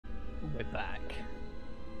We're back.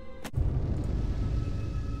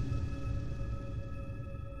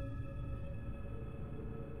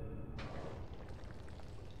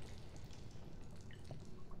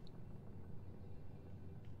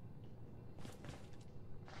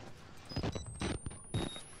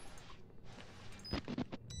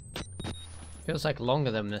 Feels like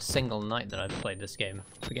longer than a single night that I've played this game.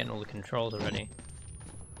 Forgetting all the controls already.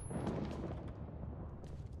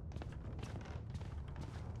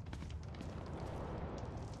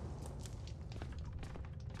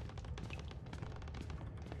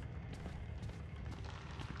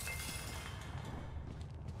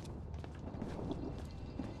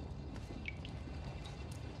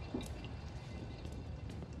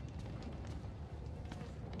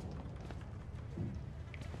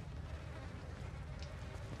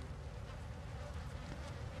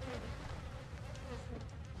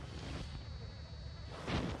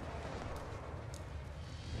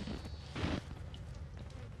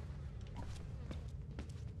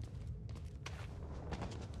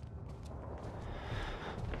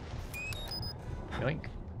 Yoink.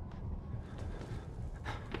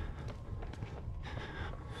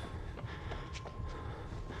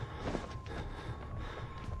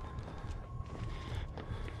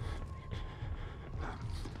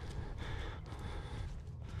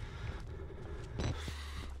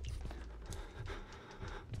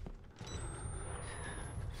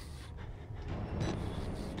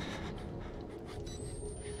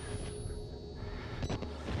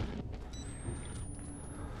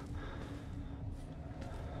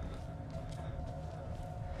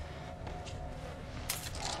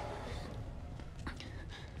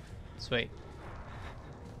 Sweet.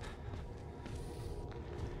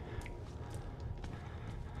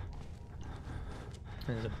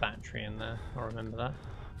 There's a battery in there, I'll remember that.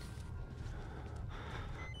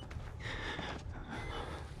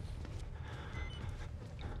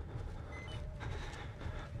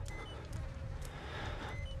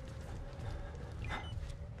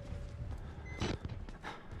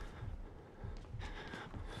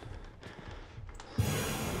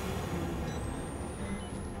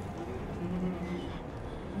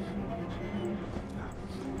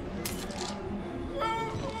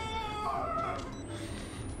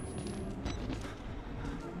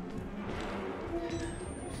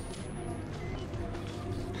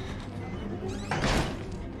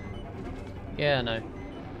 Yeah, no.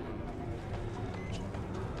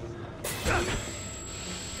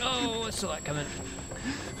 Oh, I saw that coming.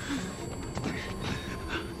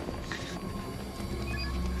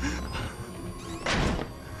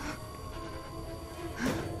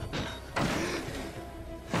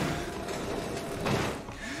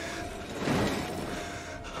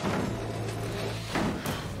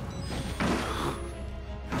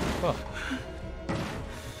 Oh.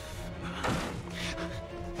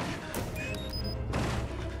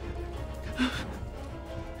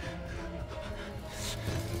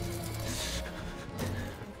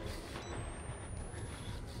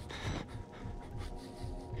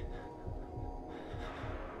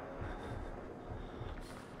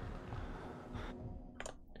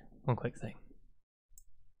 One quick thing.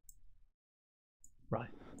 Right.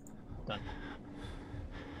 Done.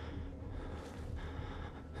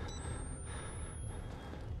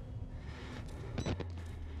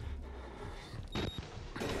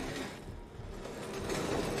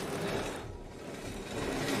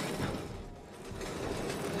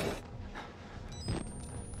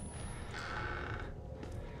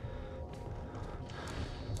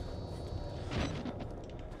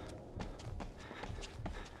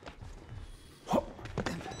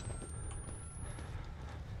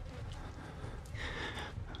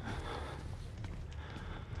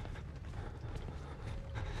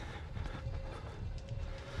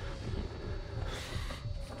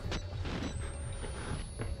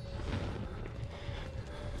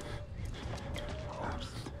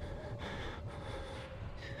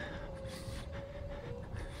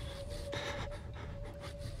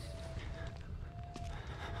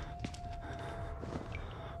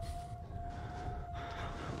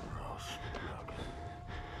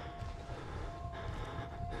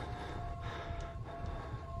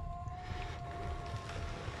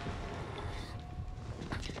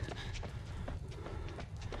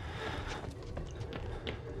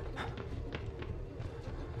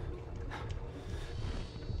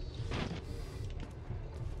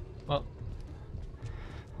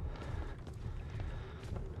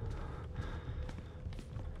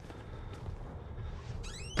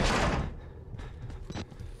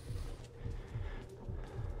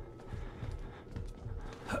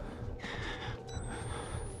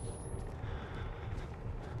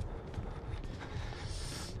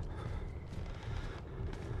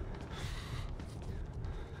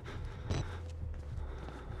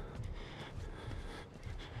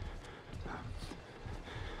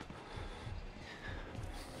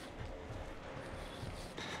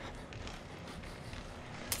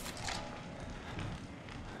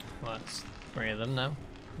 Well, that's 3 of them now.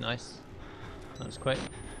 Nice. That was quick.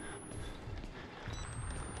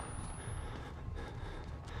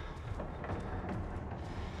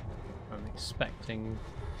 I'm expecting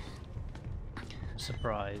a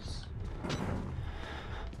surprise.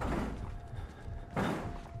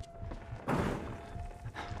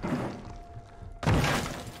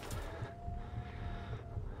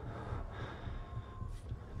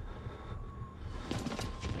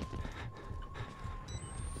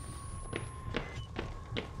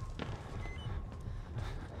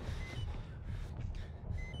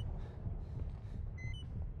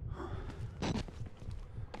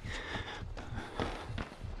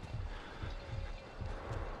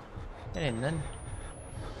 Get in then.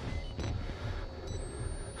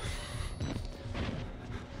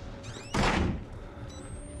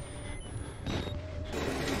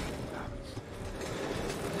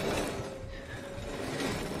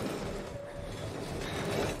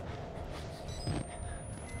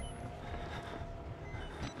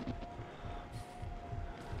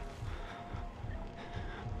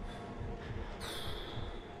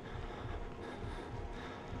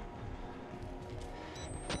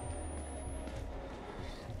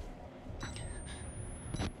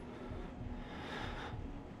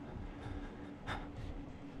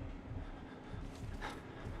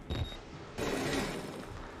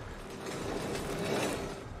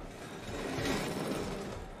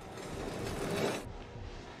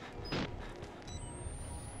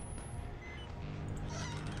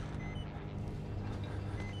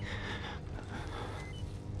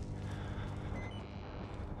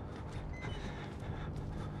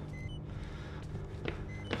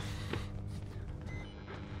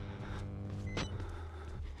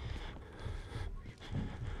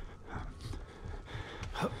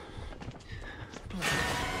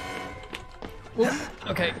 Ooh,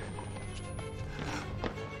 okay.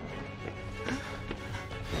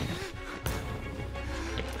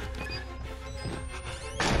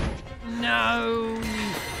 No,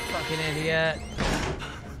 you fucking idiot.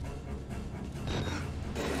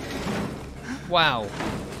 Wow.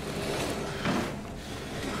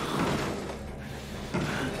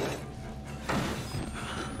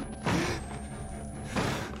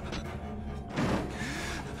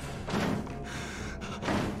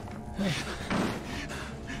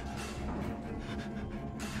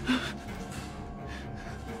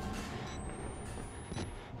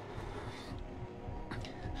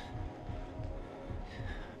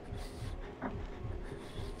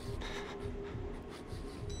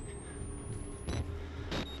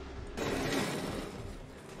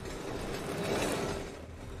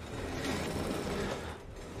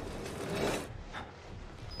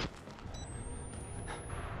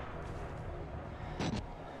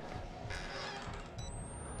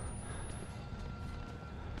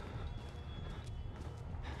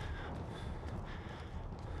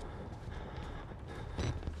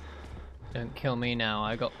 Don't kill me now.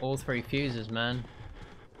 I got all 3 fuses, man.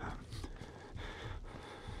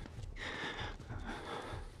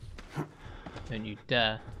 Don't you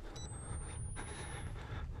dare.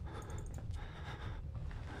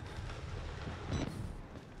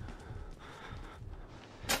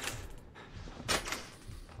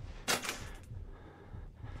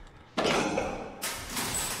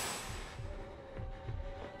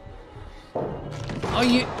 Are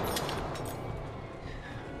you...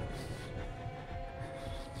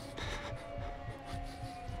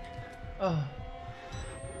 Oh.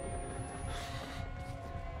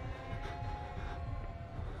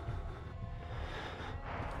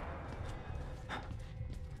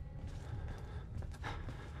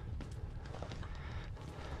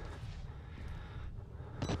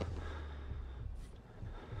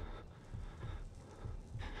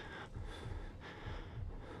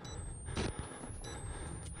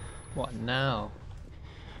 What now?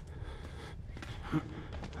 Do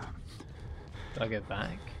I go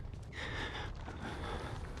back?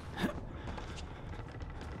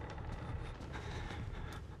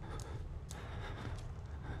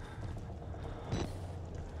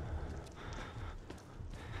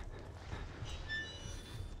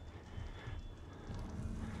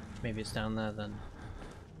 Maybe it's down there then.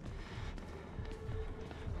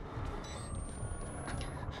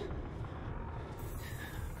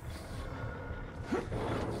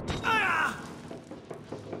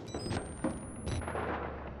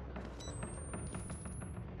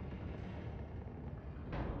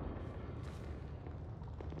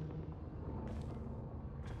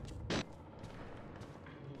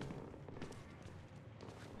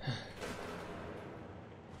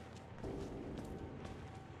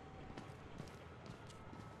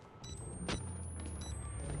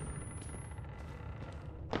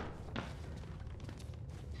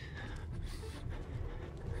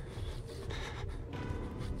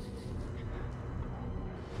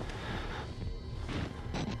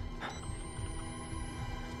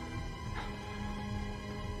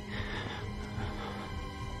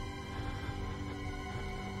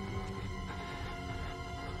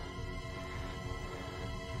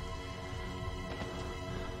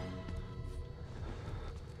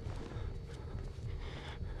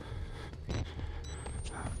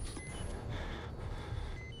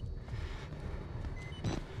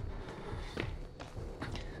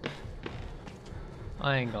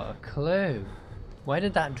 I ain't got a clue. Where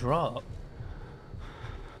did that drop?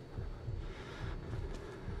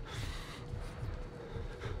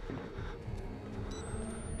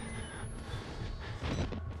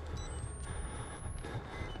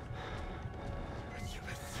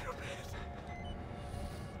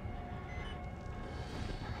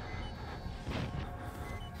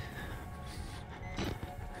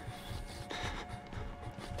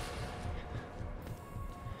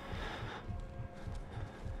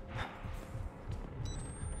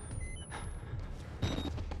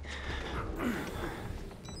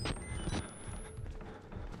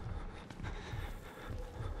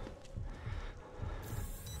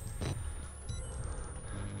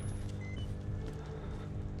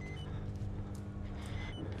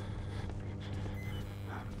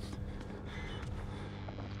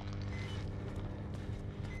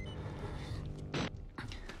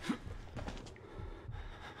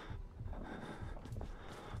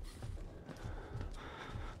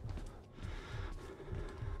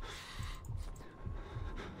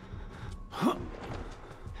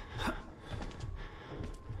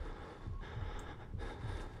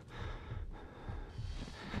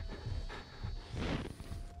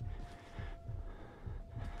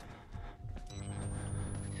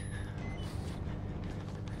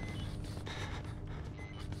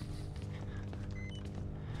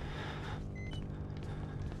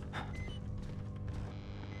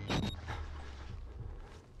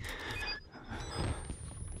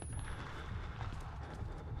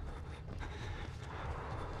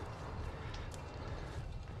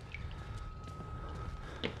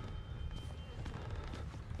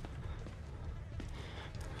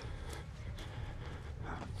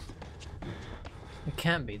 It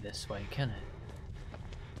can't be this way, can it?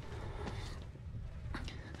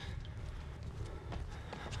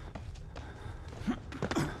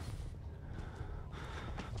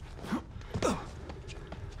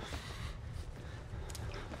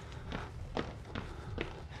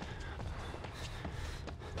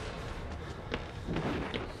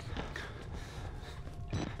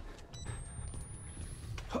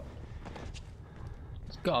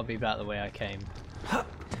 It's gotta be about the way I came.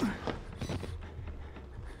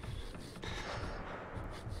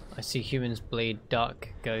 I see humans bleed,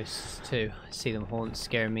 dark ghosts too. I see them haunt,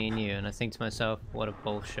 scaring me and you, and I think to myself, what a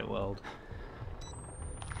bullshit world.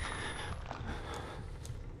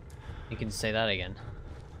 You can say that again.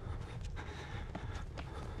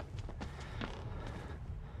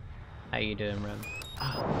 How you doing, Rem?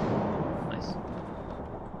 Ah, nice.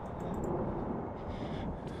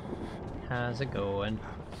 How's it going?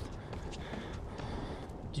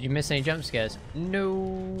 Did you miss any jump scares?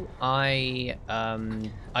 No, I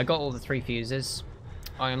got all the 3 fuses.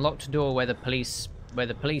 I unlocked a door where the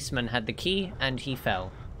policeman had the key and he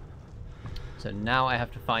fell. So now I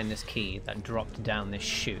have to find this key that dropped down this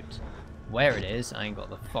chute. Where it is, I ain't got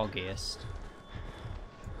the foggiest.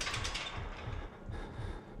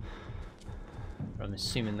 But I'm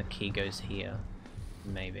assuming the key goes here.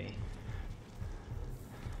 Maybe.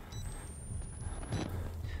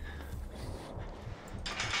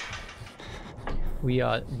 We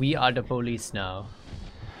are the police now.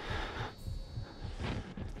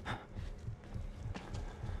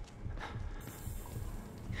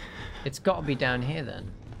 It's got to be down here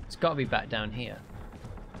then. It's got to be back down here.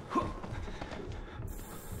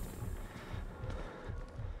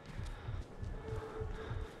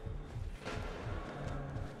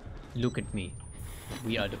 Look at me.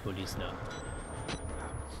 We are the police now.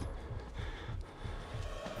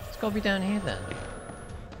 It's got to be down here then.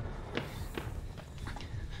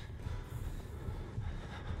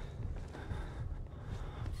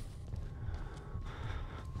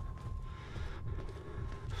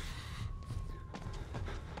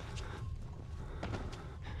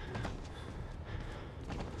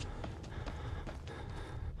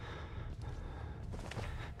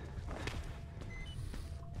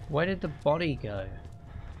 Where did the body go?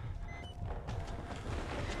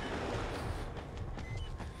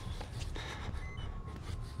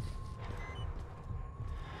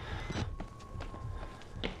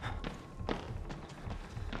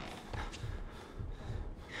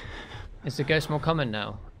 Is the ghost more common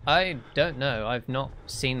now? I don't know. I've not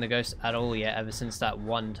seen the ghost at all yet ever since that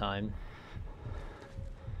one time.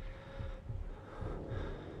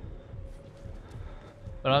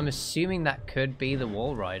 But I'm assuming that could be the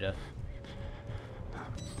wall rider.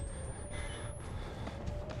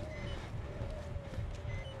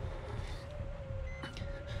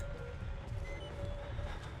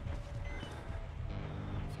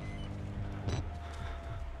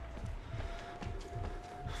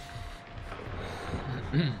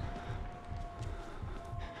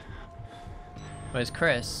 Whereas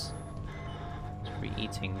Chris is probably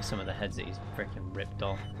eating some of the heads that he's freaking ripped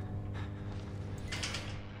off.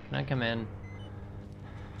 Can I come in?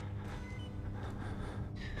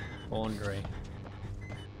 Laundry.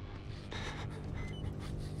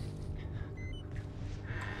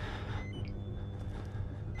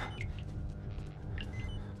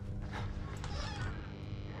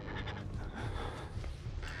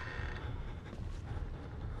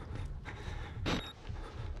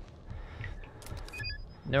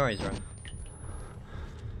 No worries, Ron.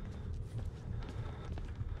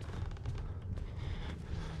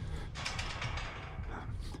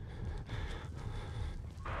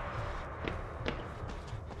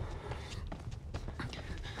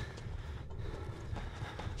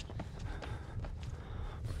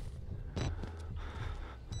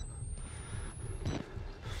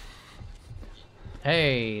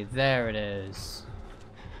 Hey, there it is.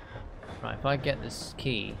 Right, if I get this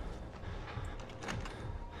key.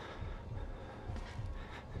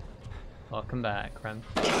 Welcome back, Rem.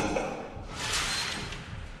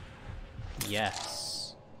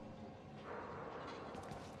 Yes.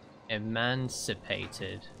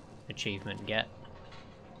 Emancipated. Achievement get.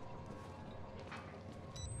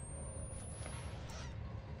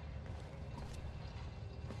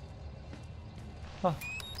 Oh,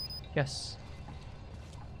 yes.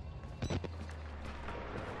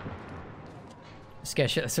 Scare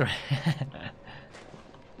shit, that's right.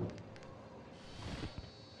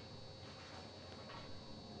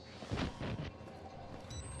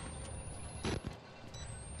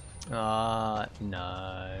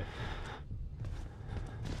 No.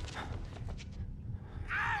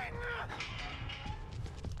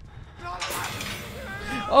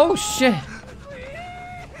 Oh shit!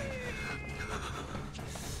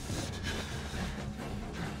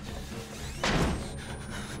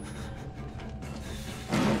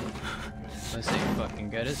 This ain't fucking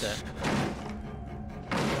good, is it?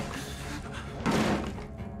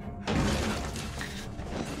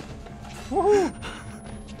 Woohoo!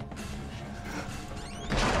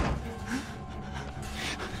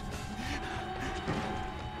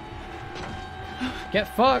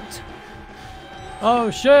 Get fucked! Oh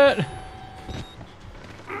shit!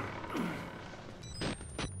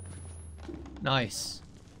 Nice.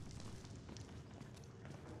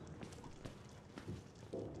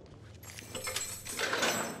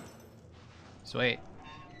 Sweet.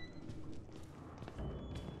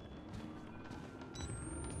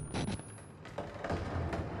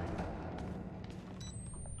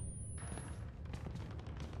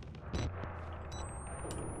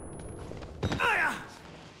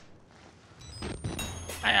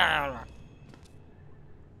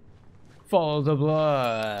 Follow the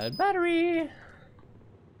blood. Battery.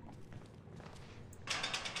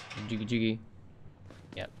 Jiggy jiggy.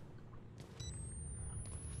 Yep.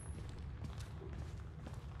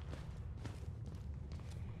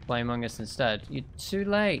 Play Among Us instead. You're too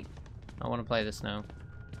late. I want to play this now.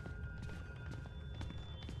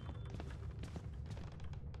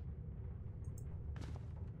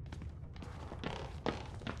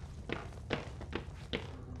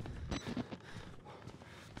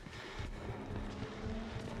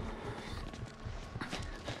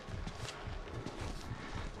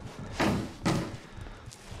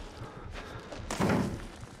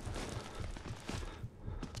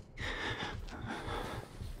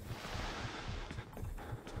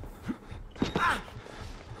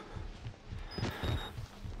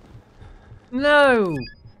 No!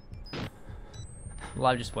 Well,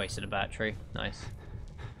 I just wasted a battery. Nice.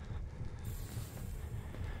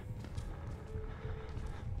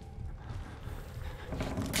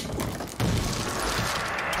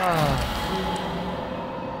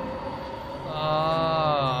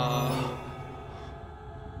 Oh.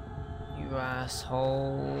 You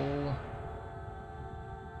asshole.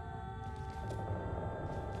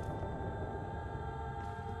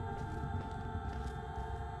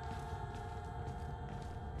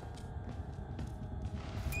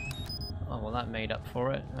 Oh, well, that made up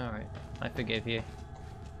for it. Alright, I forgive you.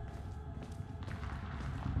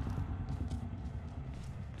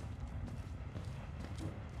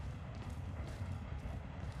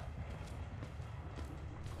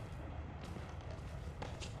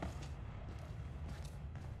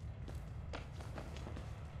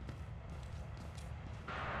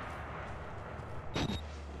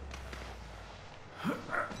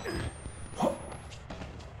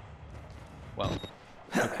 Well,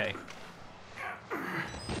 okay.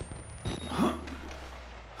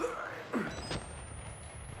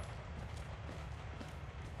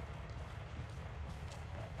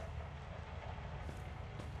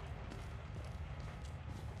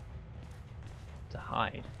 To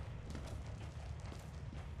hide.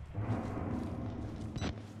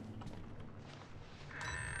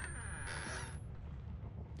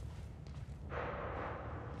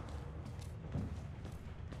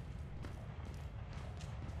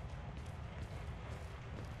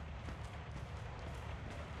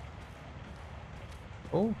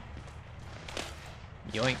 Oh.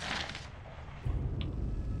 Yoink.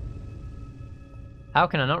 How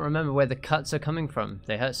can I not remember where the cuts are coming from?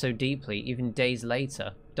 They hurt so deeply, even days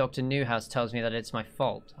later. Dr. Newhouse tells me that it's my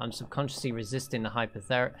fault. I'm subconsciously resisting the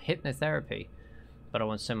hypnotherapy. But I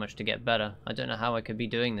want so much to get better. I don't know how I could be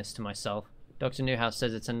doing this to myself. Dr. Newhouse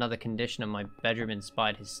says it's another condition of my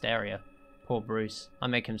bedroom-inspired hysteria. Poor Bruce. I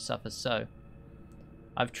make him suffer so.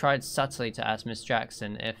 I've tried subtly to ask Miss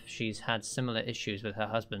Jackson if she's had similar issues with her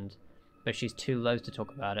husband, but she's too loath to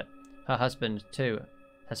talk about it. Her husband, too,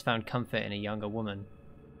 has found comfort in a younger woman.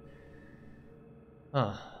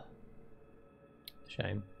 Ah.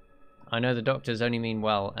 Shame. I know the doctors only mean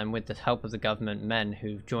well, and with the help of the government men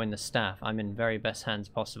who've joined the staff, I'm in very best hands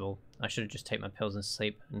possible. I should have just taken my pills and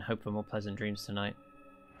sleep, and hope for more pleasant dreams tonight.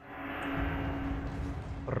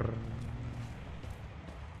 Brrr.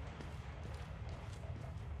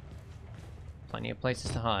 Plenty of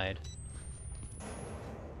places to hide.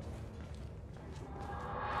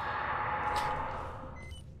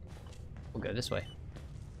 We'll go this way.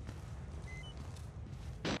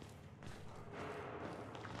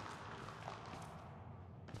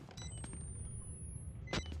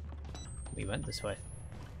 We went this way.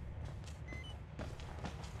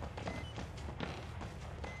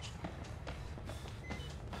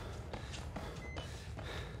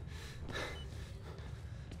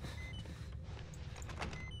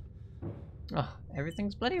 Oh,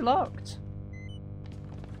 everything's bloody locked.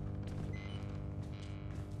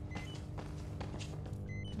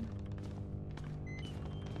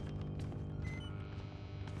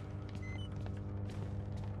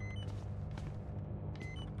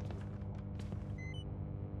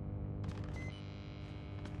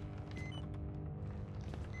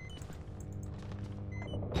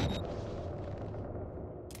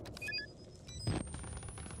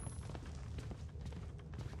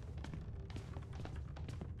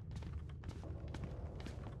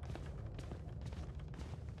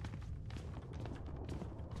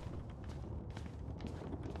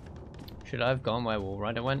 Should I have gone where Wall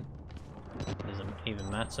Rider went? It doesn't even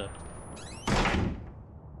matter.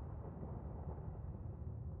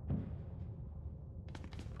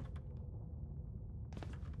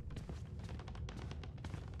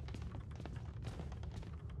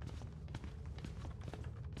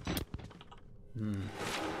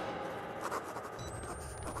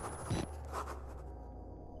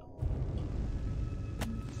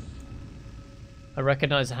 I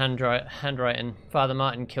recognize the handwriting. Father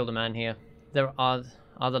Martin killed a man here. There are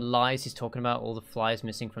the lies he's talking about, all the flies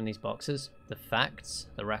missing from these boxes. The facts,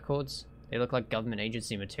 the records, they look like government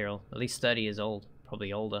agency material. At least 30 years old,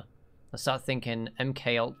 probably older. I start thinking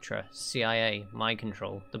MK Ultra, CIA, mind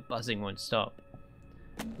control. The buzzing won't stop.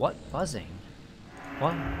 What buzzing?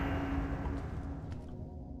 What?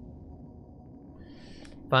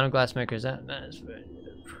 Final glassmaker, is that? That is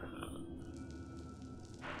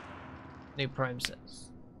new prime sets.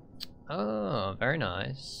 Oh, very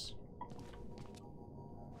nice.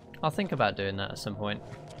 I'll think about doing that at some point.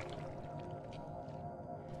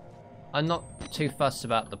 I'm not too fussed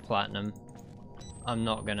about the platinum. I'm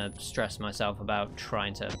not gonna stress myself about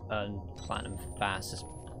trying to earn platinum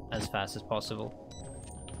as fast as possible.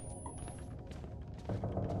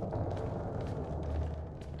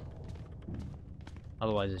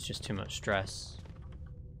 Otherwise it's just too much stress.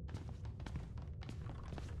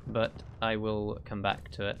 But I will come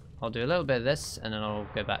back to it. I'll do a little bit of this and then I'll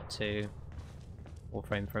go back to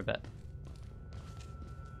Warframe for a bit.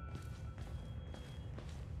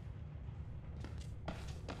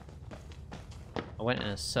 I went in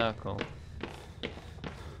a circle.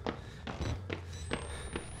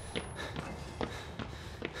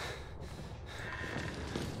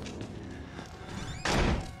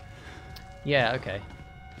 Yeah, okay.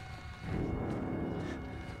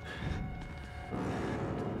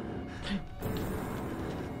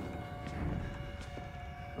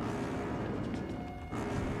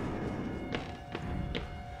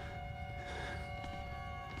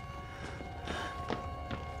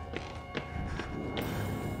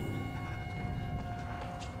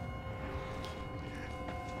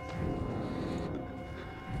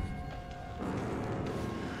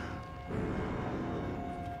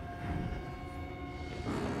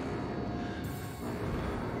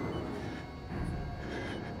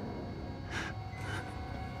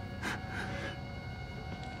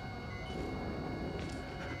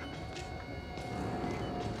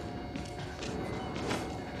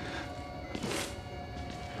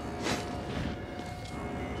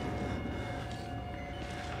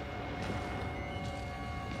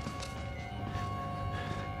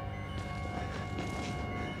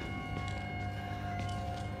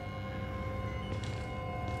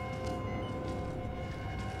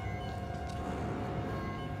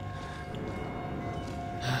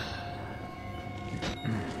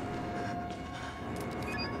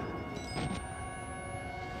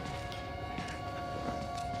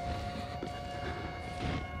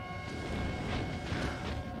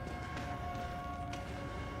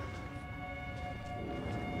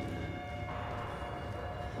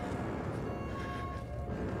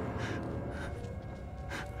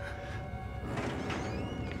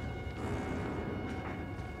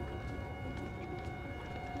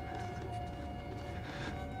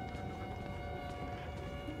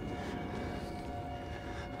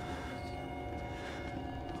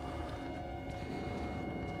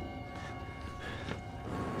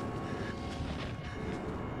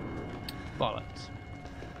 Bollocks.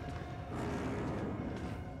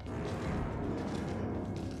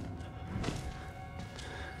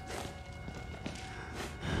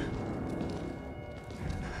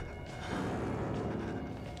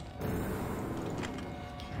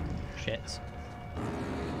 Shit.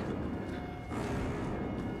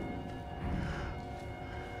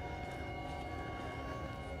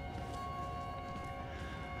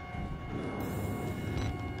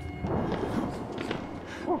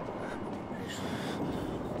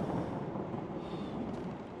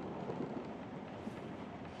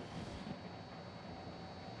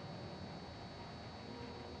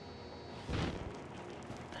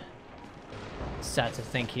 Sad to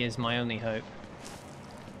think he is my only hope.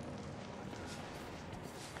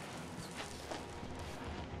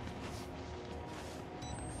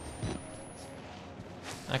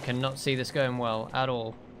 I cannot see this going well at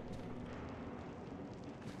all.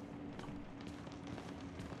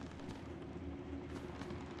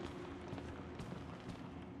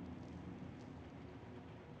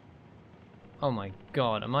 Oh my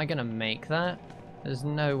god, am I gonna make that? There's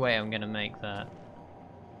no way I'm gonna make that.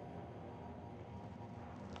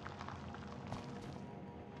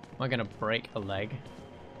 Am I gonna break a leg?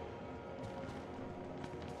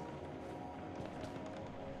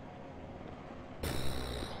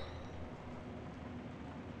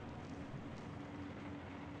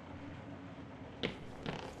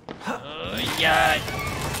 Yeah!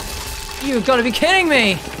 You've got to be kidding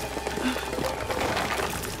me!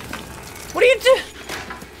 What are you doing?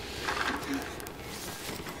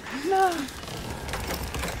 No.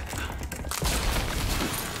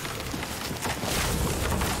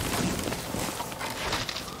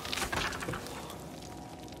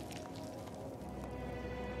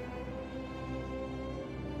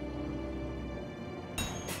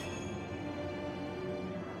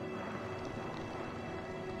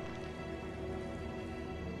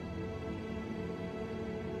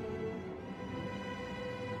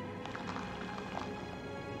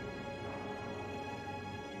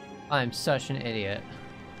 I'm such an idiot.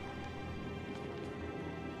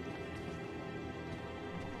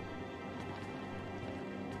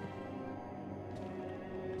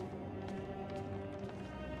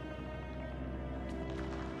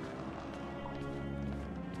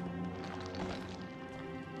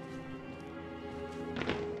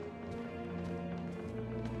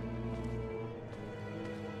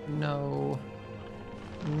 No.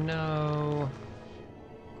 No.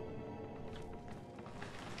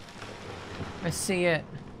 I see it.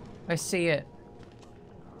 I see it.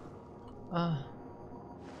 Oh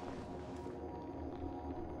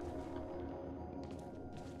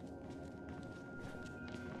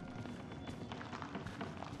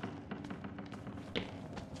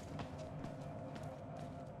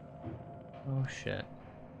shit.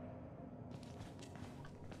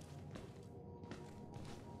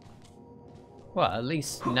 Well, at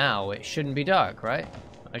least now it shouldn't be dark, right?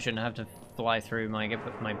 I shouldn't have to fly through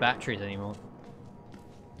my batteries anymore.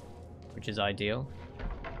 Which is ideal.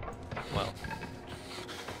 Well.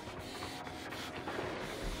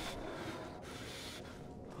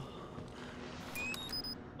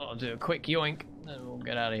 I'll do a quick yoink, and we'll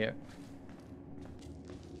get out of here.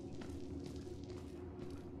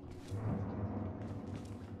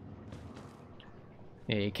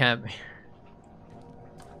 Yeah, you can't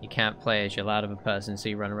play as you're loud of a person, so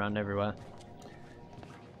you run around everywhere.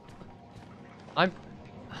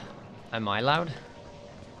 Am I loud?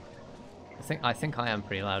 I think I am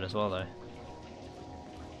pretty loud as well, though.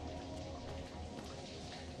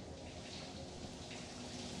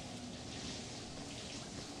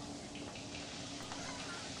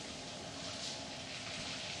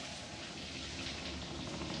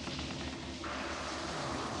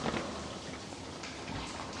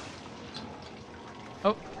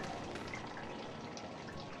 Oh.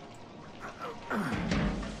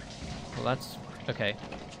 Well, that's okay.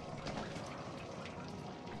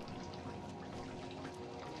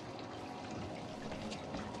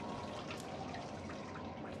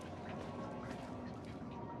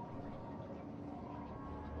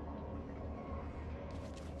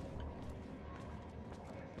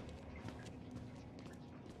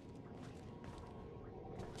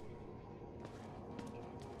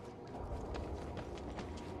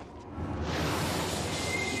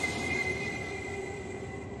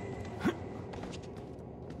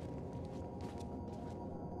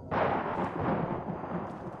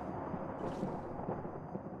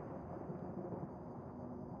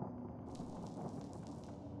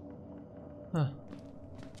 Huh.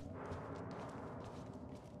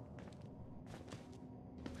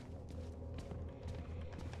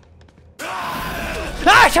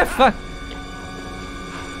 Ah, fuck!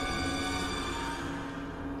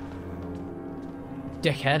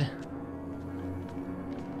 dickhead.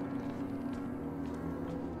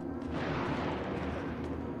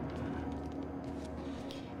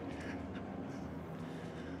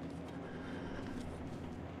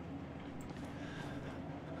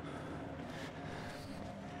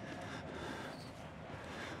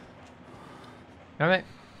 All right.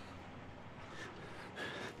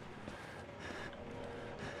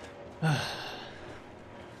 Oh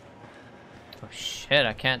shit,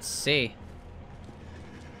 I can't see.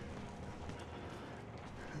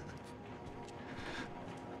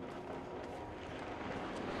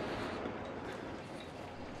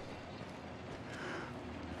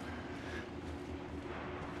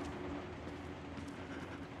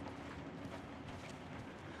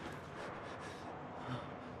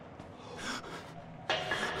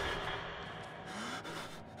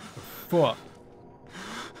 What?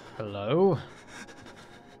 Hello?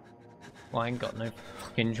 Well, I ain't got no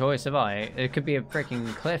fucking choice, have I? It could be a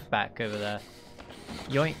freaking cliff back over there.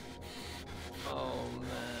 Yoink. Oh,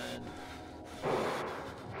 man.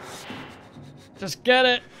 Just get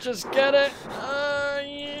it! Just get it!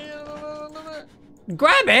 Yeah.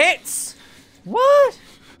 Grab it! What?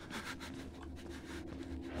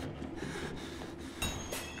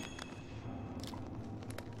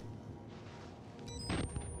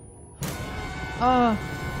 Oh.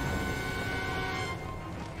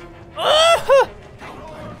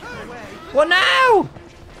 What now?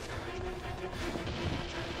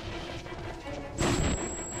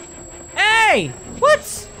 Hey!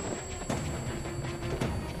 What?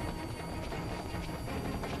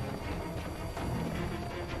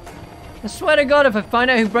 I swear to God, if I find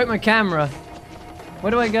out who broke my camera, where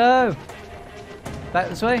do I go? Back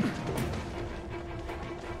this way?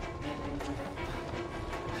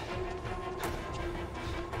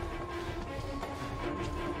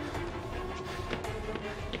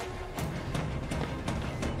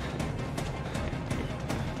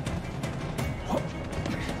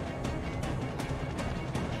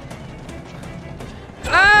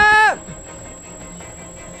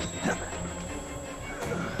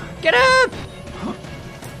 Get up!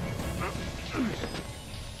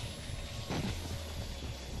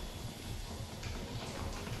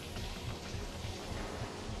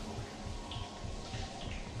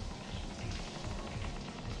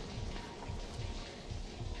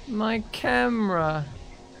 My camera.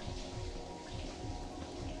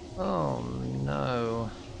 Oh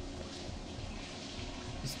no.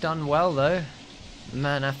 It's done well though.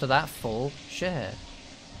 Man, after that fall, shit.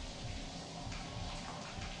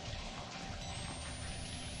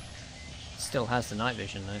 Still has the night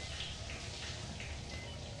vision though.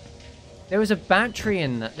 There was a battery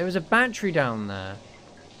in that. There was a battery down there.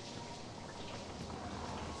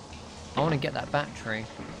 I want to get that battery.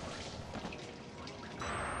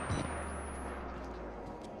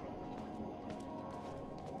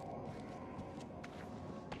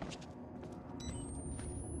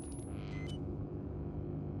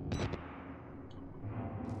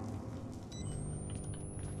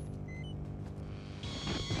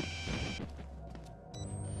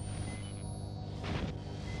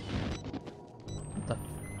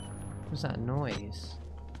 What's that noise?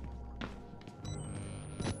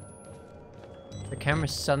 The camera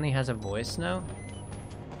suddenly has a voice now?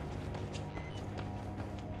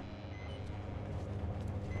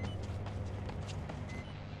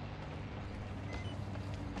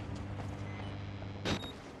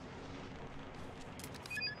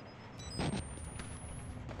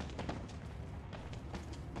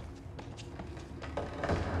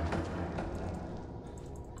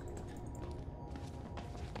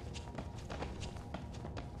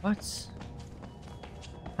 What?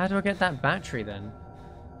 How do I get that battery then?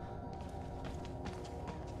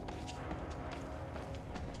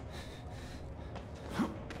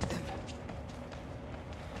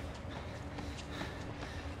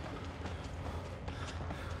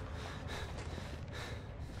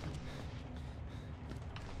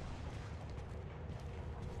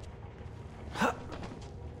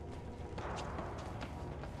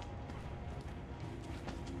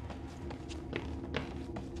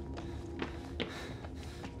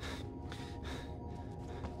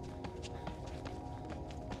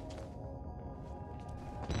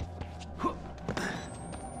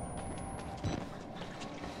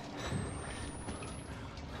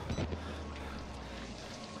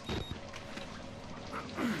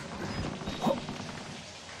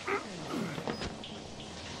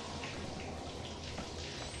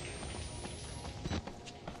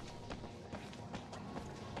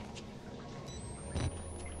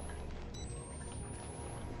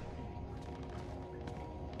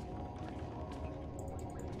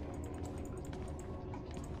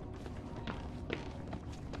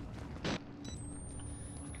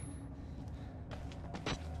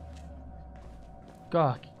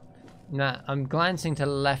 God. Nah, I'm glancing to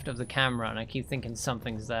the left of the camera and I keep thinking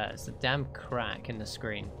something's there. It's a damn crack in the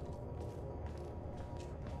screen.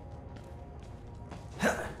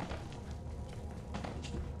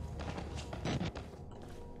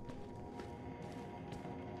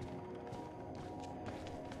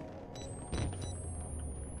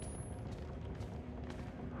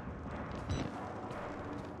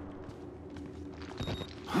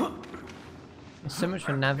 So much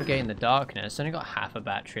for navigating the darkness. Only got half a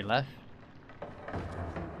battery left.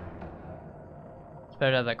 It's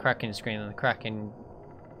better to have that crack in the screen than the crack in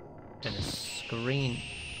a screen.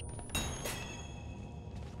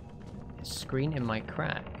 A screen in my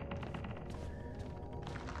crack.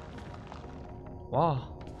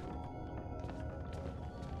 Wow.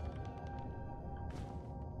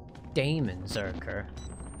 Damon Zerker.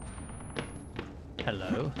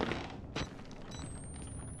 Hello.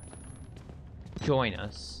 Join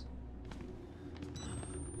us.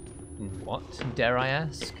 What, dare I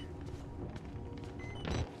ask?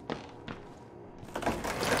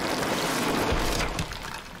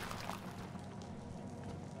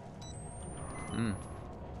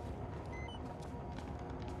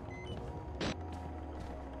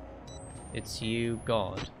 It's you,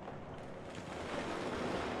 God.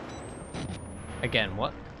 Again,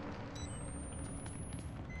 what?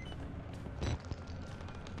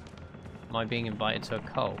 Am I being invited to a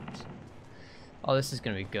cult? Oh, this is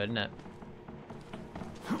gonna be good, isn't it?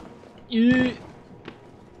 Yeah.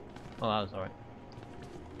 Oh, that was alright.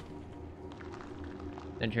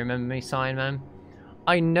 Don't you remember me, Sign Man?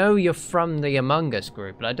 I know you're from the Among Us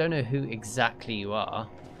group, but I don't know who exactly you are.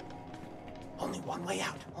 Only one way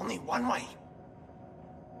out. Only one way.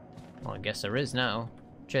 Well, I guess there is now.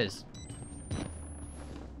 Cheers.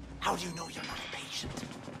 How do you know you're not a patient?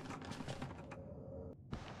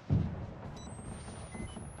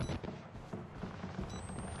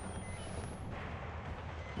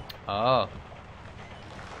 Oh.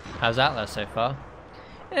 How's Outlast so far?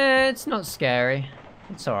 It's not scary.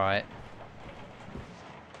 It's alright.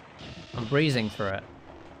 I'm breezing through it.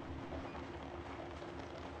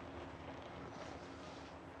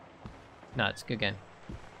 No, it's a good game.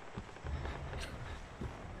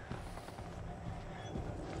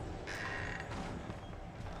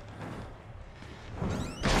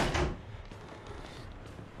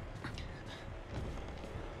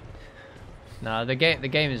 No, the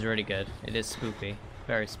game is really good. It is spoopy,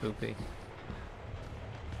 very spoopy.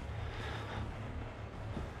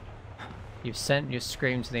 You've sent your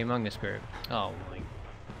scream to the Among Us group. Oh my.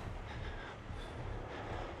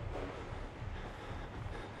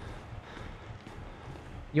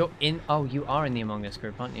 You're in. Oh, you are in the Among Us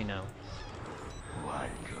group, aren't you now?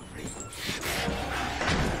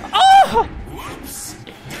 Oh! Whoops!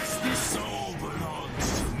 This all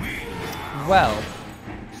belongs to me. Well.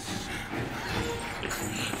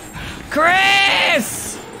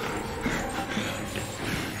 Chris!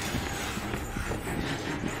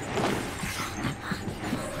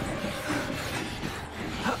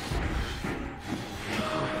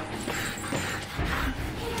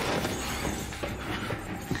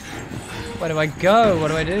 Where do I go? What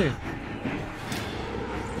do I do?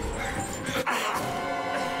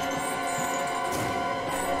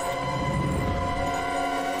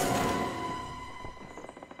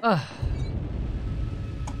 Ugh.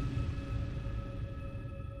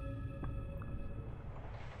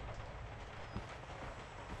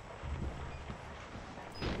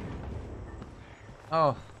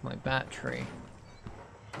 Oh, my battery.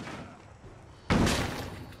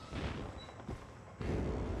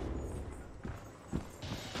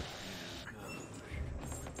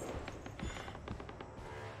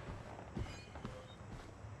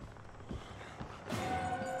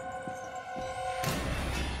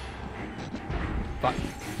 Fuck.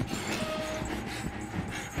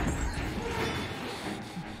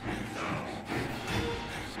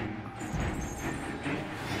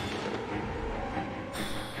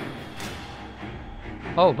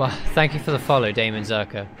 Oh, but thank you for the follow, Damon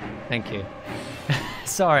Zerker. Thank you.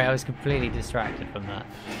 Sorry, I was completely distracted from that.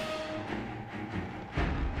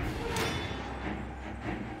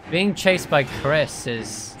 Being chased by Chris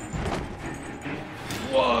is...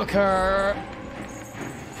 Walker!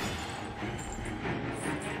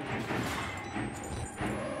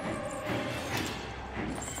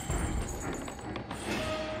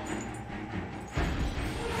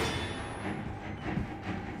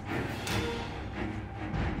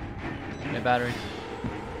 No batteries.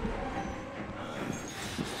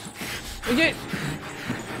 Okay.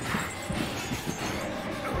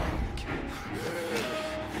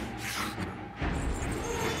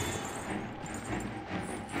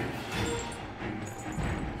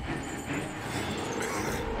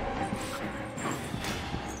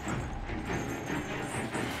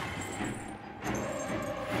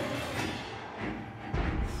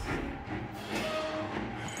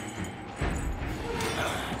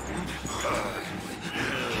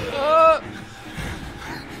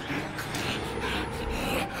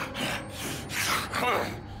 I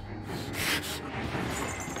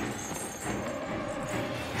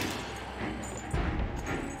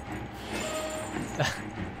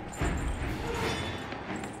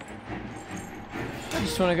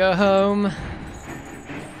just want to go home.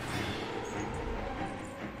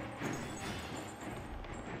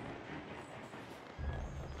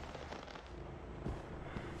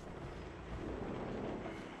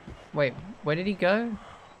 Wait, where did he go?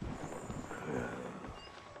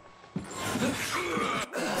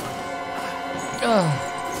 Ugh.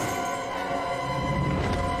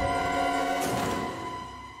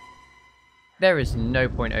 There is no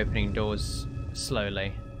point opening doors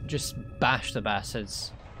slowly. Just bash the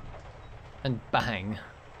bastards. And bang.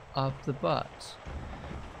 Up the butt.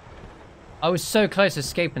 I was so close to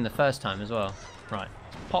escaping the first time as well. Right,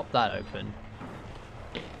 pop that open.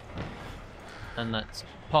 And let's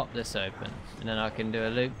pop this open. And then I can do a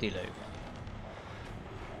loop-de-loop.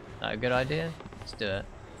 That a good idea? Let's do it.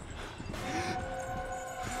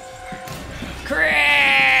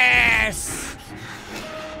 Chris!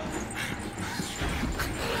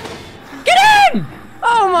 Get in!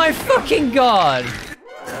 Oh my fucking god!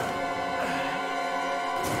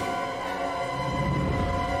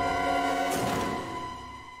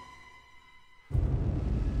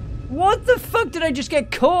 What the fuck did I just get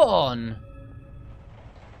caught on?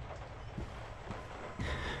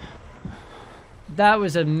 That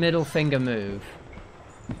was a middle finger move.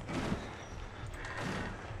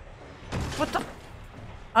 What the?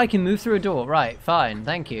 I can move through a door. Right, fine.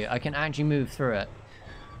 Thank you. I can actually move through it.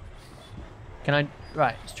 Can I?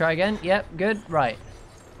 Right, let's try again. Yep, good. Right.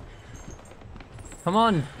 Come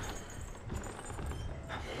on.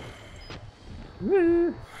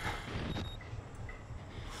 Woo.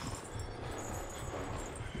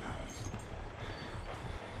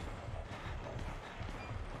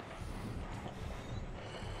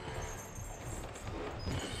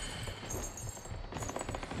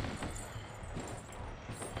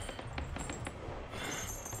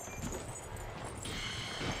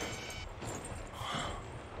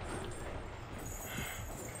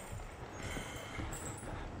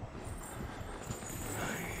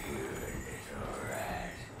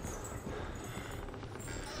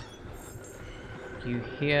 You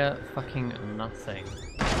hear fucking nothing.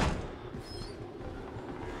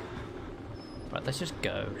 Right, let's just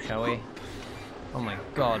go, shall we? Oh my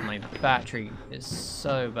god, my battery is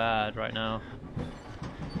so bad right now.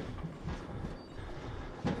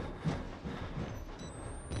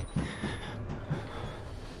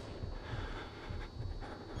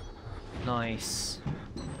 Nice.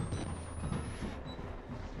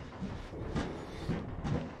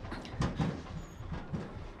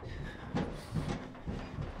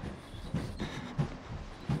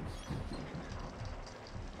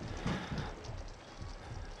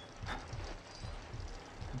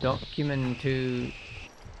 Document to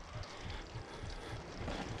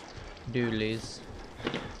doolies.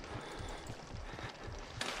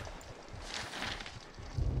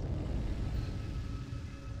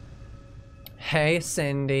 Hey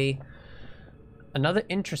Cindy. Another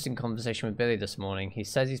interesting conversation with Billy this morning. He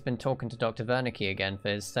says he's been talking to Dr. Wernicke again for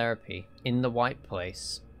his therapy in the White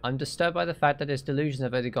Place. I'm disturbed by the fact that his delusions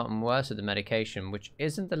have only gotten worse with the medication, which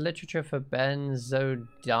isn't the literature for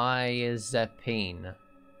benzodiazepine.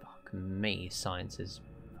 Me, science is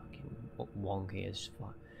fucking wonky as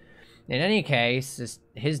fuck. In any case,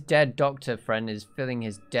 his dead doctor friend is filling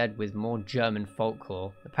his dead with more German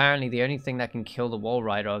folklore. Apparently, the only thing that can kill the wall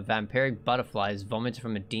rider are vampiric butterflies vomited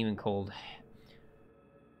from a demon called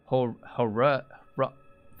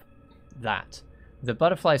that. The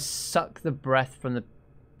butterflies suck the breath from the...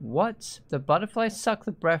 What? The butterflies suck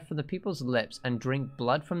the breath from the people's lips and drink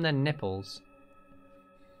blood from their nipples.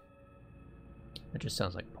 That just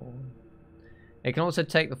sounds like porn. It can also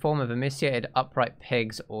take the form of emaciated upright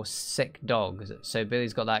pigs or sick dogs, so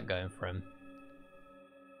Billy's got that going for him.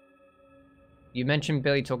 You mentioned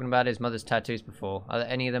Billy talking about his mother's tattoos before. Are there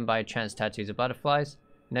any of them by chance tattoos of butterflies?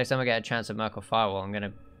 Next time I get a chance at Merkel Firewall, I'm going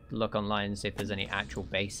to look online and see if there's any actual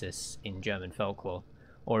basis in German folklore.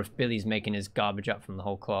 Or if Billy's making his garbage up from the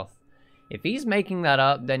whole cloth. If he's making that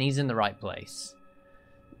up, then he's in the right place.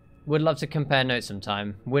 Would love to compare notes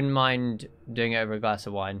sometime. Wouldn't mind doing it over a glass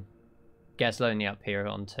of wine. Gets lonely up here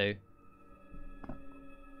on 2.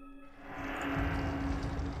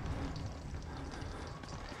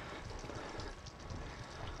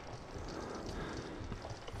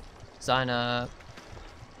 Sign up.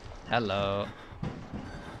 Hello.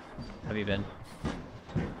 Have you been?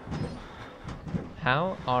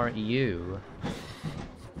 How are you?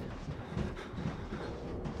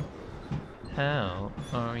 How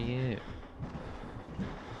are you?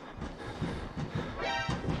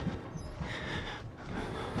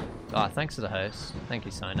 Ah, thanks to the host. Thank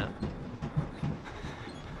you, sign up.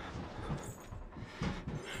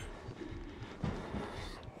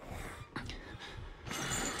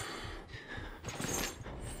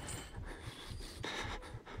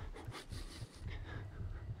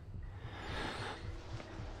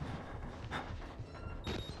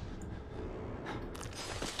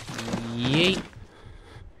 Yeet.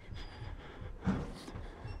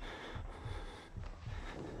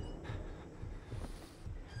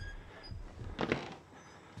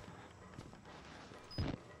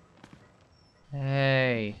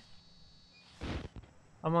 Hey.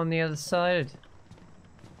 I'm on the other side.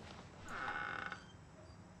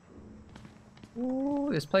 Ooh,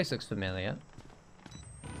 this place looks familiar.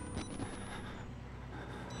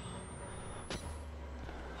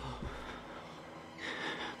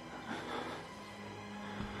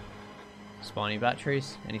 Spawny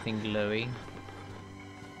batteries? Anything glowy?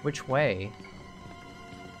 Which way?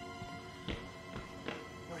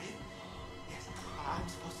 You're in? Yes. I'm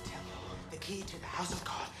supposed to tell you. The key to the House of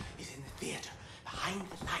God is in the theater. Behind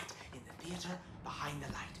the light. In the theater, behind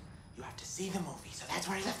the light. You have to see the movie, so that's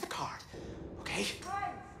where I left the card. Okay?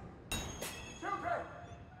 Friends! Children!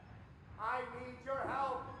 I need your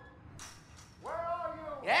help! Where are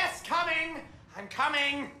you? Yes, coming! I'm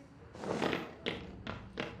coming!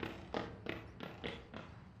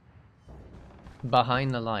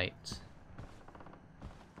 Behind the light.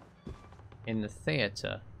 In the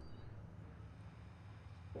theater.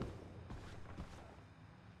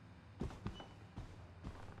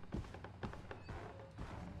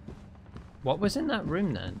 What was in that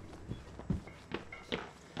room then?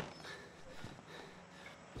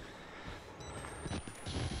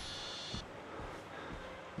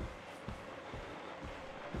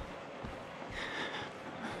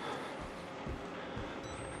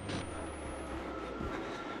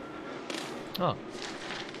 Oh.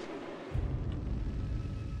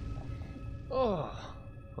 Oh.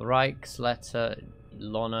 Reich's letter,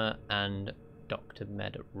 Lonna, and Dr.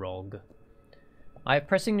 Medrog. I have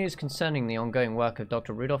pressing news concerning the ongoing work of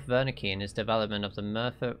Dr. Rudolf Wernicke in his development of the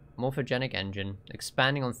morphogenic engine,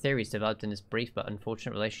 expanding on theories developed in his brief but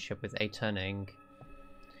unfortunate relationship with A. Turning.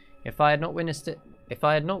 If I had not witnessed it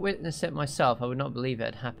myself, I would not believe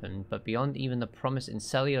it had happened, but beyond even the promise in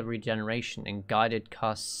cellular regeneration and guided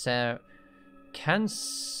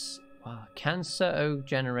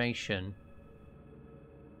cancerogeneration,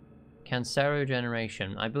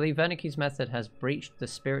 I believe Wernicke's method has breached the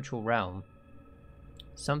spiritual realm.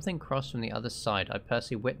 Something crossed from the other side. I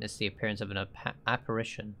personally witnessed the appearance of an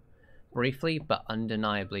apparition. Briefly, but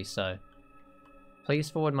undeniably so. Please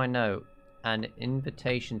forward my note, an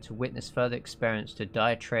invitation to witness further experience to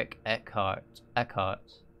Dietrich Eckert.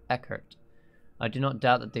 I do not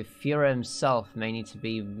doubt that the Führer himself may need to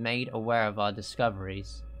be made aware of our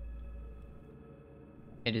discoveries.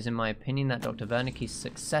 It is in my opinion that Dr. Wernicke's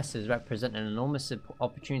successes represent an enormous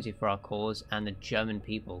opportunity for our cause and the German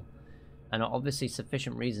people, and are obviously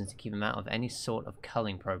sufficient reasons to keep him out of any sort of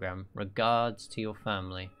culling program. Regards to your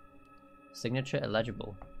family. Signature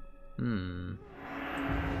illegible.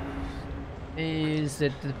 Is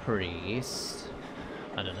it the priest?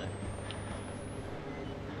 I don't know.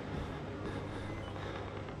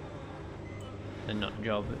 The nut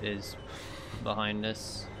job is behind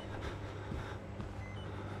us.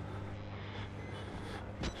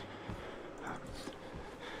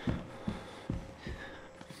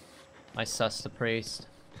 I suss the priest.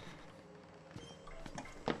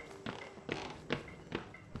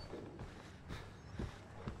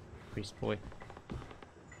 Priest boy.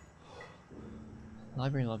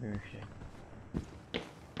 Library.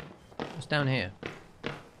 What's down here?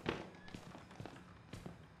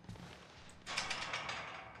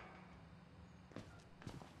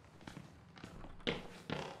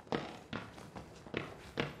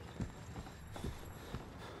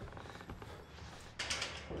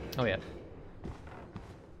 Oh yeah.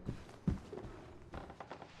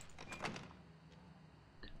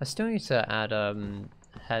 I still need to add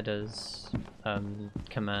headers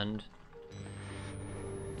command.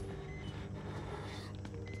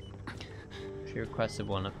 She requested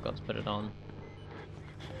one, I forgot to put it on.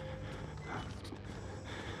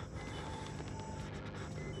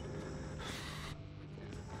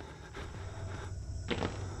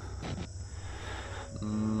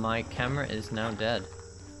 My camera is now dead.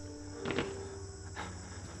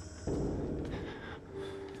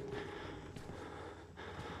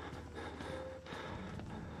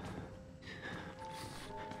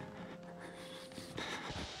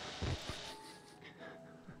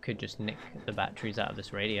 Could just nick the batteries out of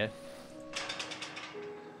this radio.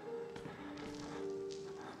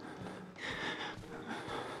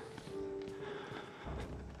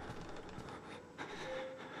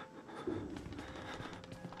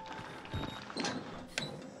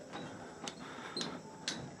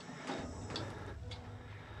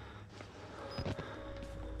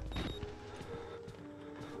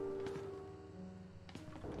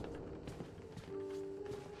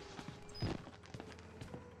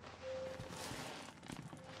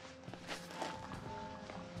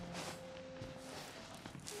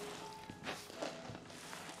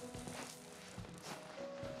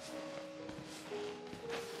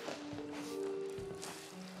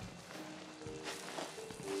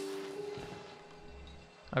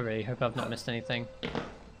 I really hope I've not missed anything.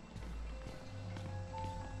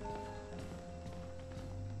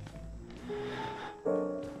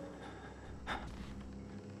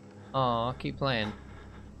 Aw, keep playing.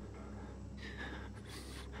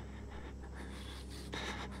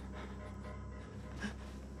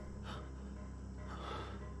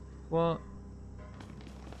 What?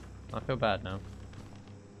 I feel bad now.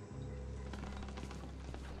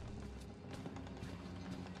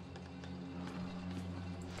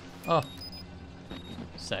 Oh.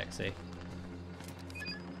 Sexy.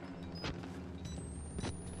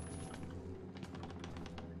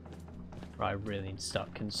 Right, I really need to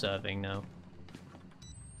start conserving now.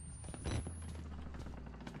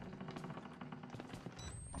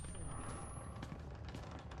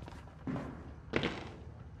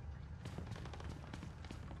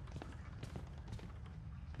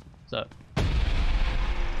 So.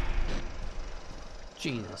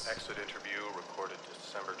 Jesus. Exit interview recorded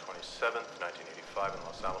December 27th, 1985 in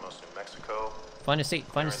Los Alamos, New Mexico. Find a seat,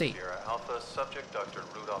 find a seat. Sierra Alpha, subject Dr.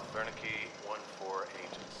 Rudolph Wernicke,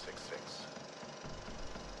 14866.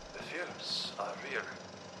 The films are real.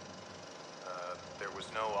 There was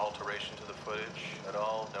no alteration to the footage at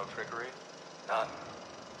all, no trickery? None.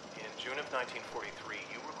 In June of 1943,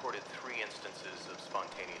 you recorded 3 instances of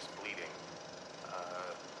spontaneous bleeding.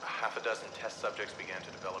 Half a dozen test subjects began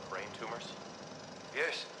to develop brain tumors.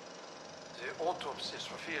 Yes. The autopsies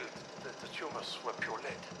revealed that the tumors were pure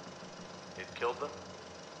lead. It killed them?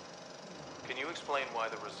 Can you explain why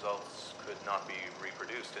the results could not be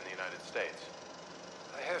reproduced in the United States?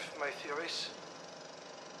 I have my theories.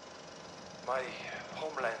 My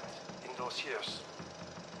homeland in those years.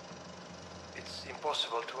 It's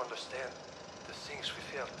impossible to understand the things we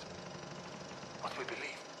felt, what we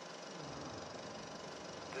believed.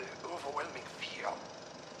 The overwhelming fear,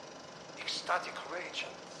 ecstatic rage,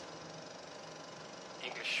 and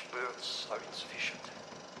English words are insufficient.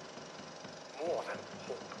 More than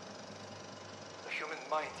hope. The human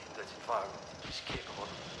mind in that environment is capable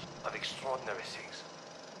of extraordinary things.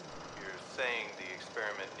 You're saying the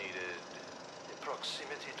experiment needed... The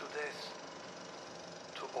proximity to death,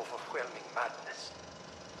 to overwhelming madness.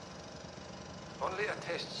 Only a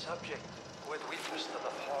test subject who had witnessed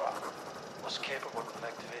enough horror was capable of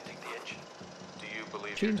activating the engine. Do you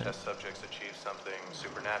believe your test subjects achieved something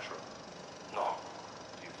supernatural? No,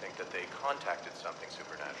 Do you think that they contacted something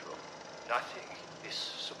supernatural? nothing is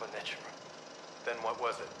supernatural. Then what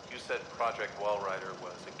was it? You said Project Wallrider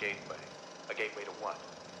was a gateway. A gateway to what?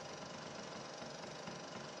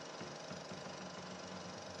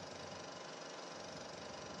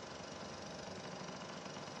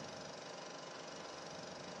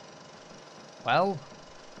 Well.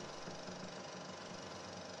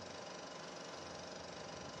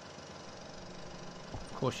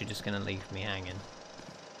 Of course you're just gonna leave me hanging.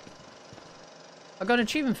 I got an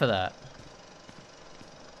achievement for that.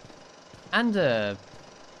 And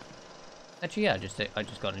actually yeah, I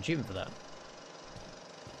just got an achievement for that.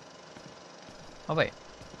 Oh wait.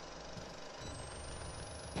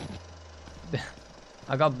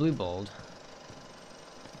 I got blue balled.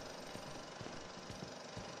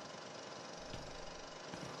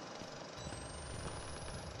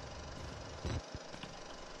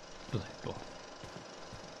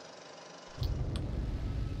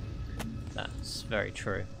 That's very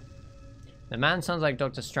true. The man sounds like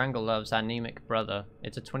Dr. Stranglelove's anemic brother.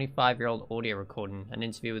 It's a 25-year-old audio recording, an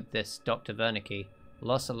interview with this Dr. Wernicke.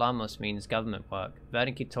 Los Alamos means government work.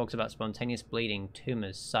 Wernicke talks about spontaneous bleeding,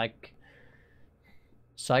 tumors,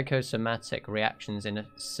 psychosomatic reactions in a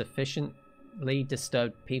sufficiently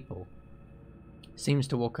disturbed people. Seems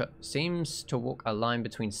to walk a line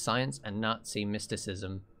between science and Nazi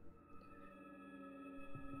mysticism.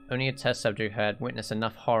 Only a test subject who had witnessed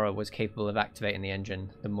enough horror was capable of activating the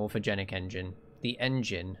engine, the morphogenic engine. The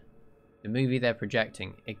engine. The movie they're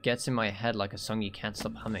projecting. It gets in my head like a song you can't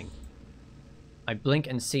stop humming. I blink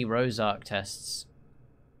and see Rorschach tests.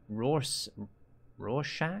 Rorschach?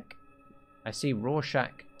 I see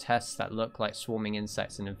Rorschach tests that look like swarming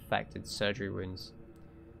insects in infected surgery wounds.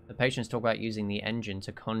 The patients talk about using the engine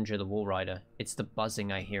to conjure the Wallrider. It's the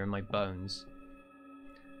buzzing I hear in my bones.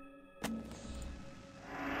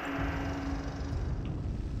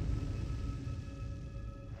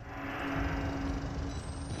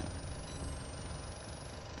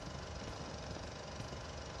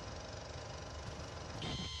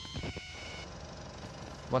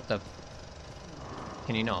 What the?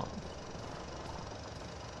 Can you not?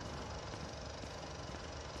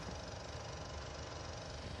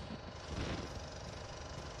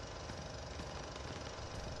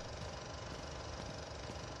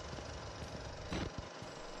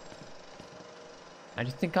 How do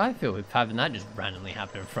you think I feel with having that just randomly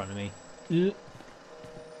happen in front of me? Ugh.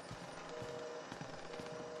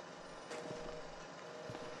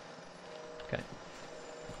 Okay.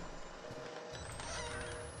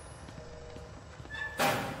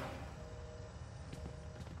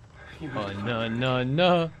 Oh no, no,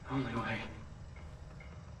 no. Only way.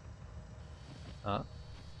 Oh.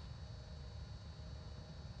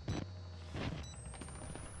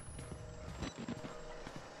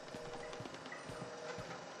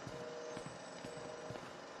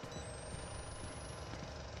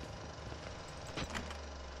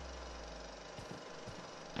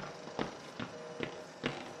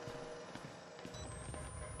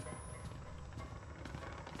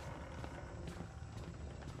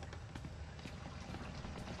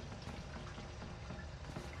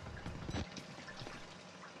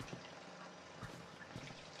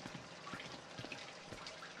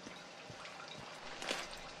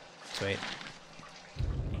 Sweet.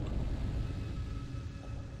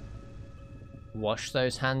 Wash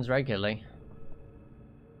those hands regularly.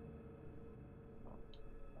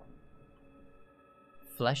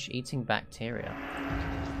 Flesh-eating bacteria.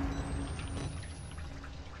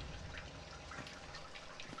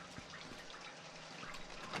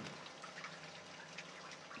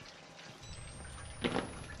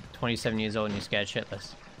 "27 years old and you're scared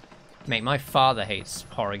shitless." Mate, my father hates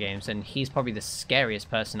horror games, and he's probably the scariest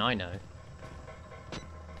person I know.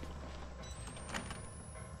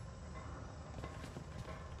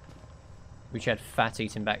 Which had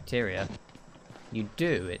fat-eating bacteria. You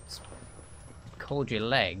do, it's called your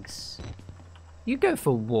legs. You go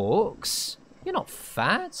for walks. You're not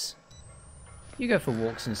fat. You go for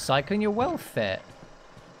walks and cycling, you're well fit.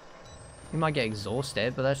 You might get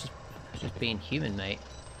exhausted, but that's just being human, mate.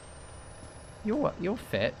 You're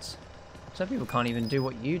fit. Some people can't even do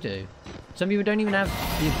what you do. Some people don't even have...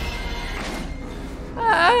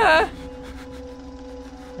 Ah!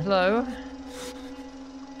 Hello?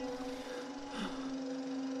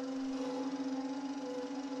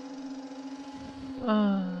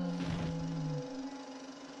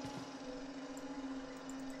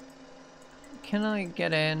 Can I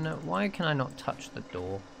get in? Why can I not touch the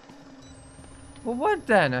door? Well, what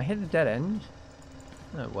then? I hit the dead end.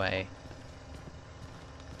 No way.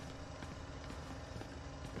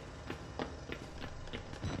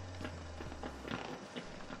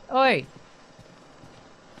 Oi!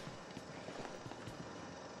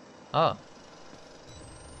 Oh.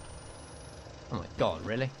 Oh my god,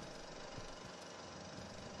 really?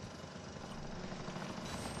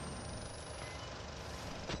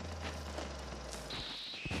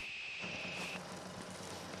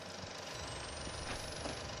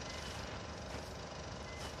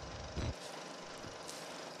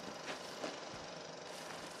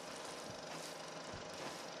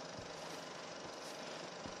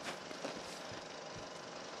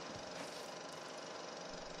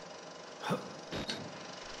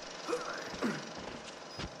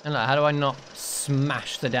 And like, how do I not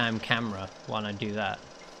smash the damn camera when I do that?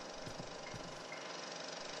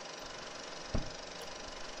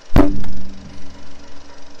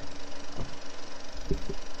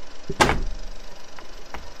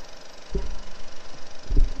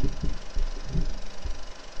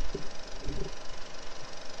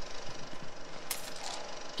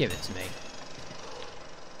 Give it to me.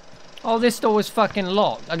 Oh, this door is fucking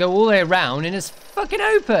locked. I go all the way around and it's fucking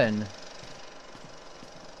open.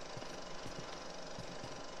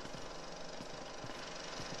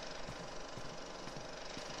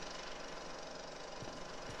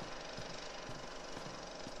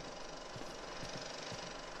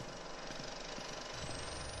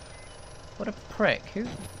 What a prick. Who?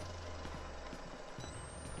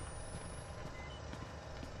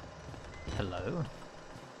 Hello?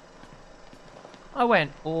 I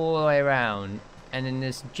went all the way around, and then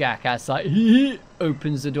this jackass like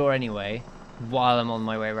opens the door anyway while I'm on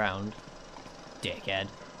my way around. Dickhead.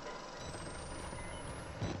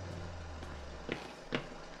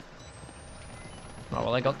 Right,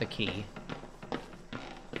 well, I got the key.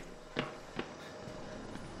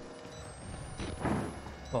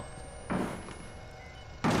 Oh.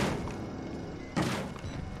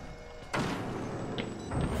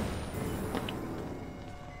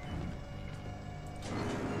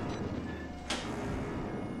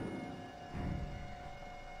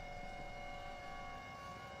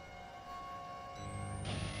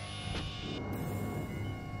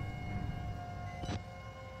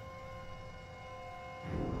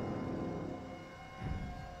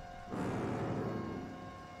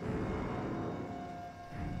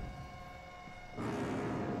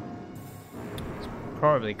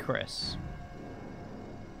 Probably Chris.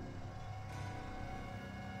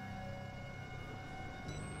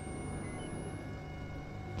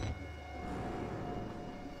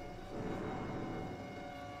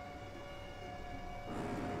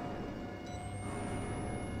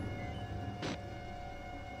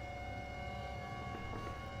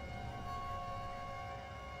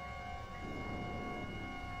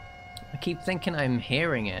 keep thinking I'm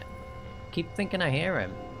hearing it. Keep thinking I hear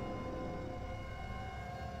him.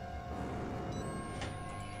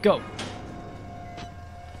 Go!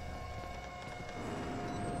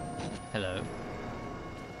 Hello.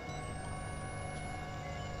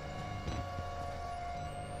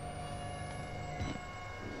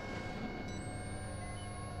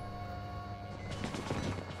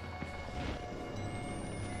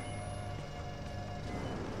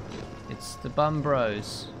 It's the Bum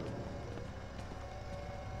Bros.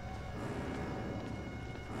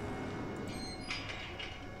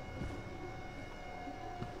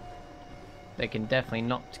 They can definitely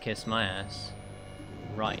not kiss my ass.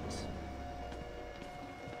 Right.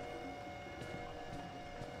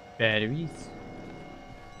 Batteries.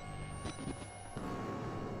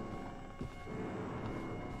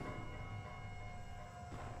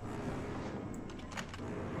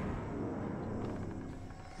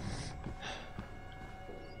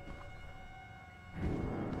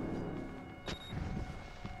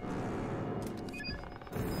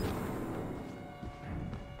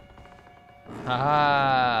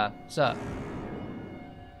 Ah, what's up?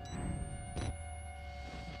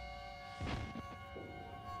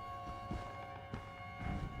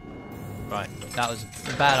 Right, that was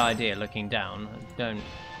a bad idea looking down. Don't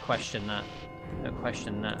question that. Don't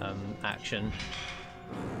question that action.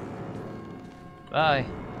 Bye.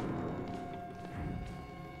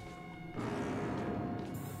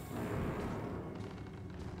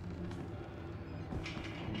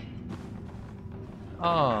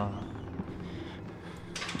 Oh.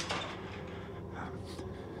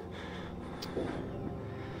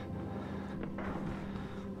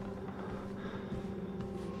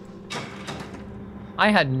 I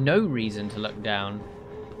had no reason to look down.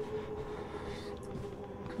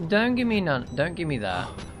 Don't give me none. Don't give me that.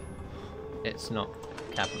 It's not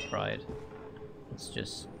Kappa Pride. It's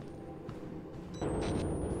just.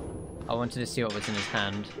 I wanted to see what was in his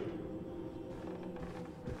hand.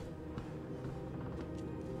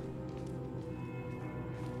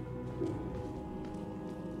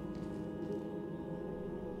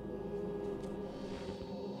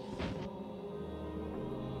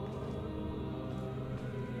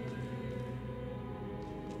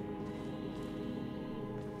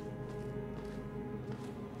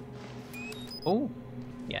 Oh,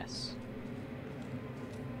 yes.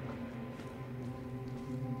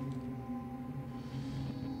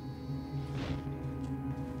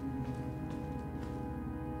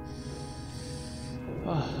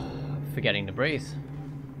 Oh, forgetting to breathe.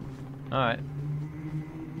 Alright.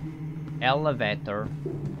 Elevator.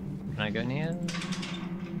 Can I go in here?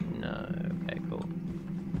 No. Okay, cool.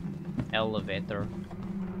 Elevator.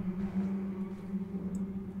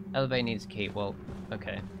 Elevator needs a key. Well,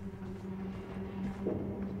 okay.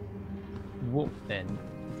 What then?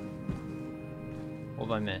 What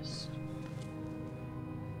have I missed?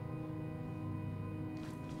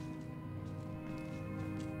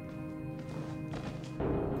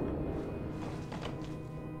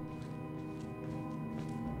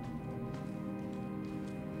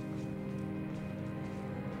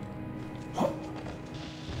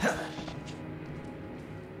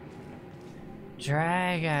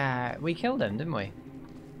 Dragon! We killed him, didn't we?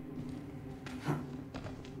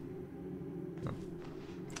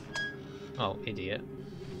 Oh, idiot.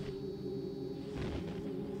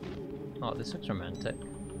 Oh, this looks romantic.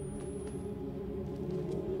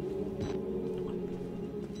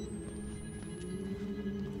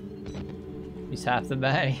 He's half the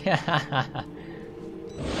bay.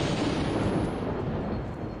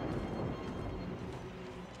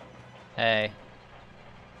 Hey.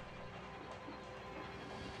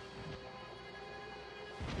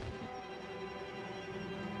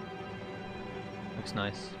 Looks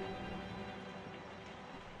nice.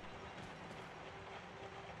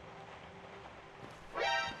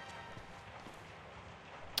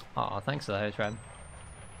 Aw, thanks for the hose ram.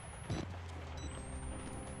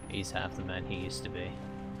 He's half the man he used to be.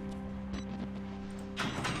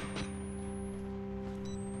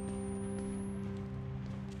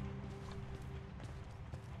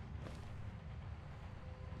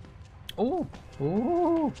 Ooh!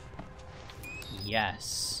 Ooh!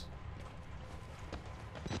 Yes.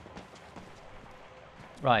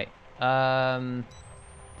 Right. Do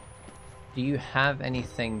you have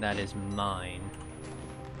anything that is mine?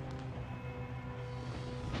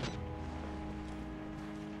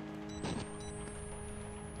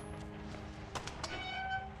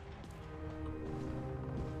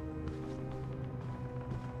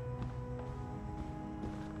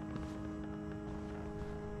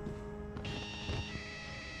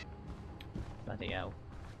 Bloody hell.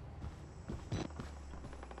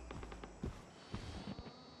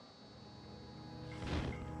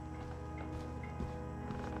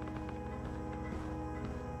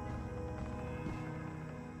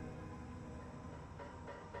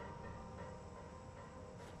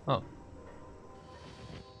 Oh.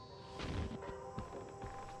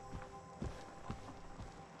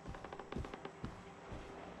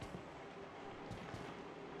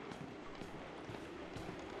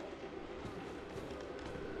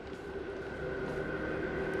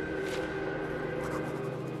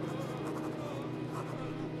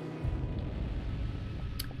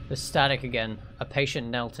 The static again. A patient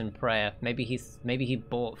knelt in prayer. Maybe he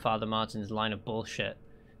bought Father Martin's line of bullshit.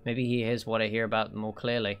 Maybe he hears what I hear about more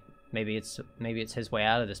clearly. Maybe it's his way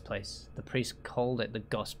out of this place. The priest called it the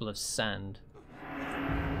Gospel of Sand.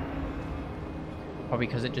 Probably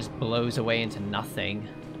because it just blows away into nothing.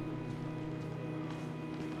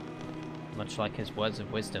 Much like his words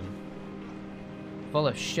of wisdom. Full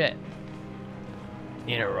of shit.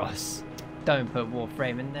 Ross. Don't put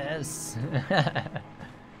Warframe in this.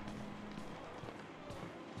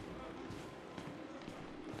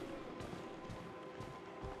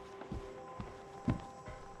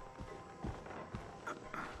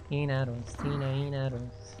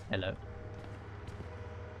 Hello.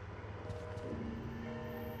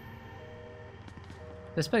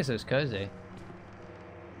 This place looks cozy.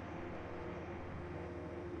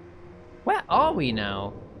 Where are we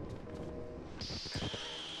now?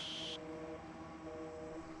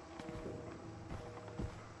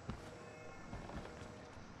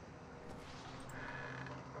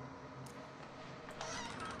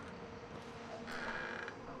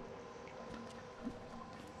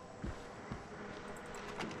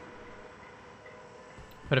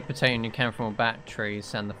 Put a potato in your camera from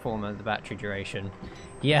batteries and the form of the battery duration.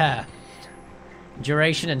 Yeah.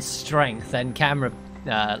 Duration and strength, and camera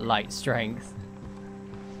light strength.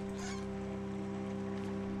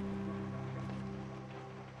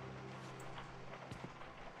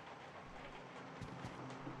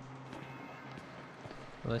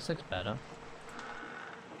 Well, this looks better.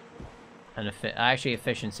 And actually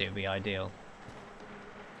efficiency would be ideal.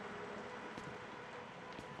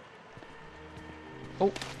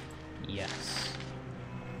 Oh, yes.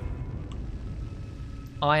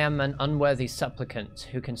 I am an unworthy supplicant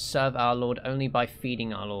who can serve our Lord only by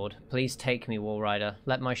feeding our Lord. Please take me, Wall Rider.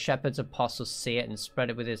 Let my shepherd's apostles see it and spread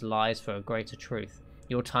it with his lies for a greater truth.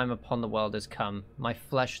 Your time upon the world has come. My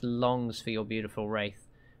flesh longs for your beautiful wraith.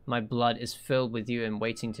 My blood is filled with you and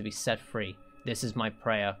waiting to be set free. This is my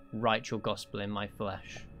prayer. Write your gospel in my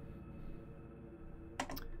flesh.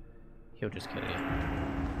 He'll just kill you.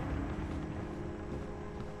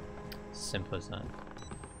 Simple as that.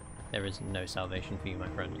 There is no salvation for you, my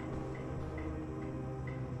friend.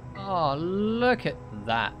 Oh, look at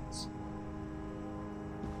that.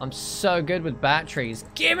 I'm so good with batteries.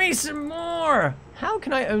 Give me some more! How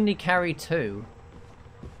can I only carry 2?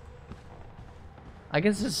 I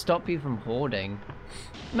guess to stop you from hoarding.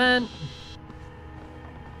 Man.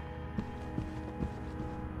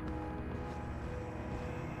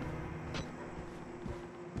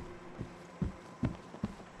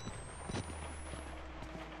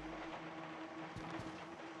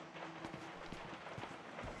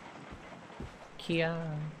 Kia.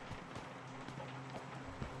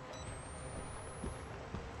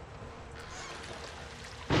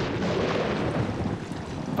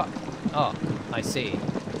 Fuck. Oh, I see.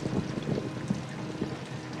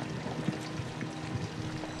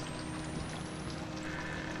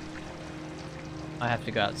 I have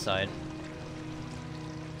to go outside.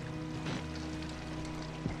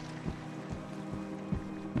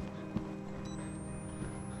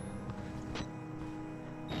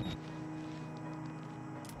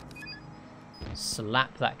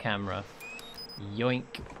 Slap that camera. Yoink.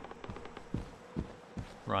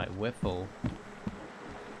 Right, we're full.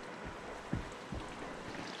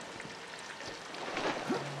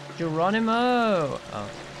 Geronimo! Oh.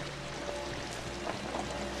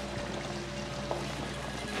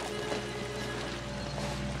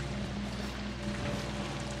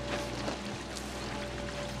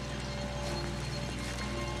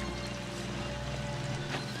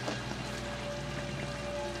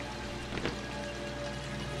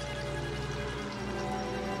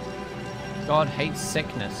 God hates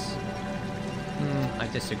sickness. I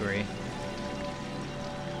disagree.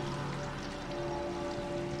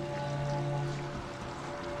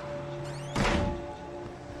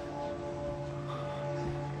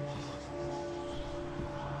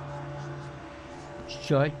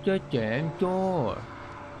 Shut the damn door.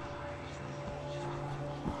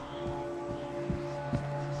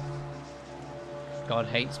 God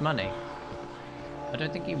hates money. I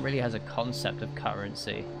don't think he really has a concept of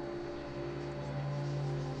currency.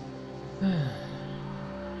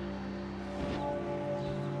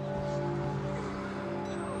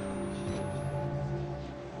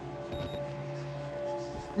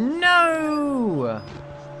 No!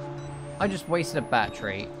 I just wasted a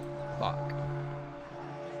battery. Fuck.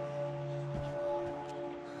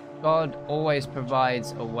 God always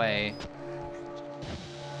provides a way.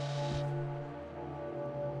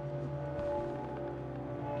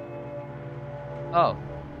 Oh.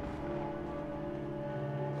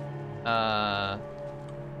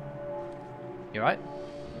 You right?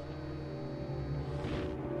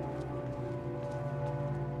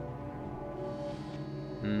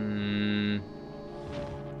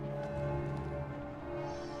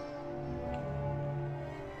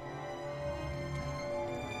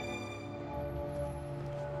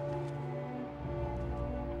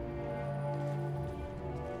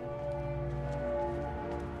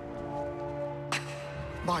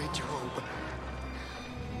 My Job,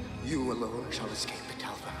 you alone shall escape the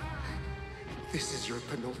Telva. This is your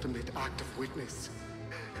penultimate act of witness.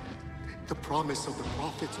 The promise of the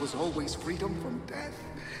prophets was always freedom from death.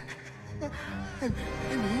 And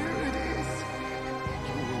here it is.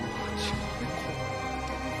 You will watch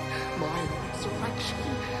my resurrection.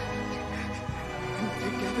 And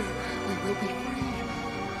together we will be free.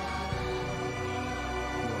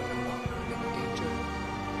 You are no longer in any danger.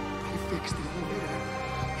 I fixed the elevator.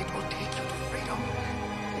 It will take you to freedom.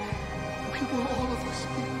 We will all of us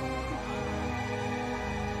be.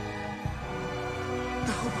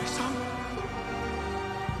 Now, my son.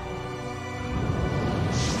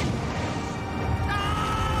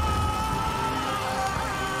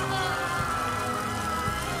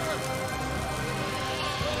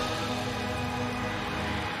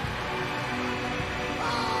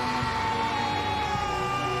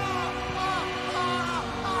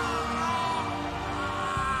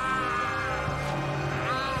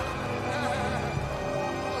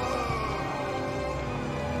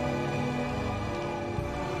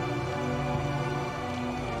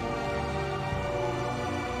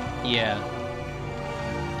 Yeah.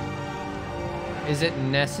 Is it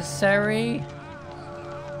necessary?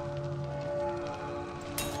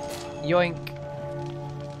 Yoink.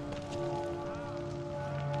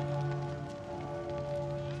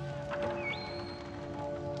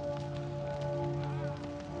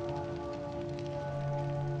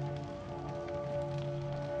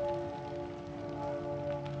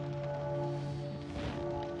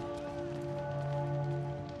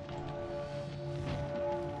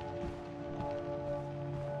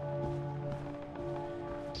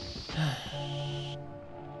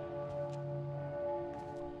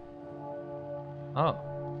 Oh.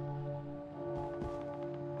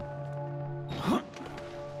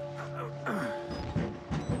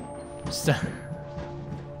 So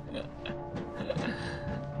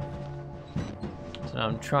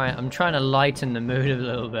I'm trying to lighten the mood a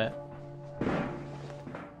little bit.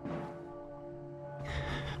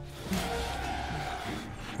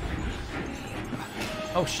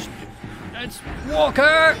 Oh shit. It's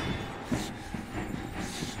Walker!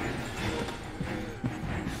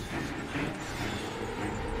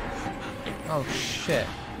 Oh shit.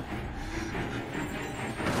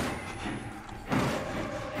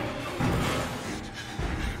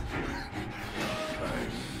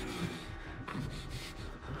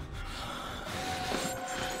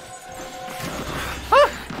 Ah!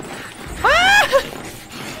 Ah!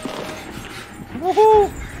 Woohoo!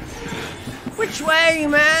 Which way,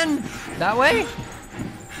 man? That way?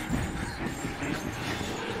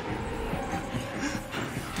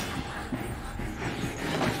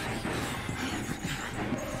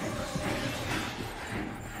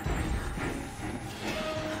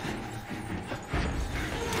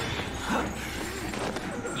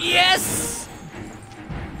 Yes!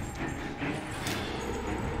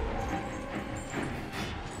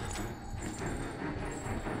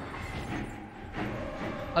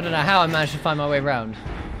 I don't know how I managed to find my way around.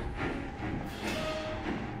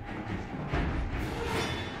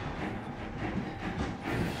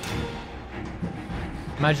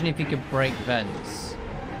 Imagine if he could break vents.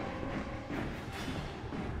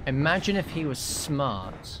 Imagine if he was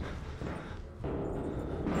smart.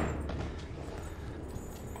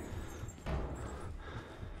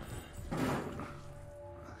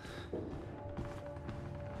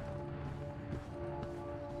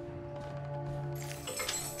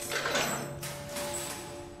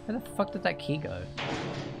 Where the fuck did that key go?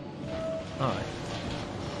 Alright.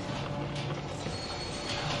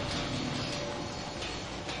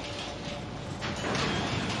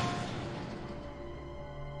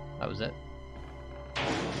 That was it.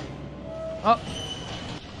 Oh!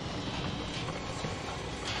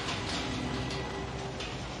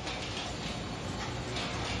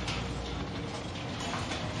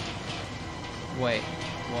 Wait,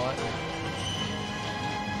 what?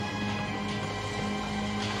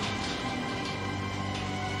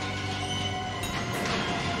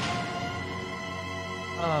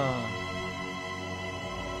 Oh.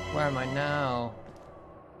 Where am I now?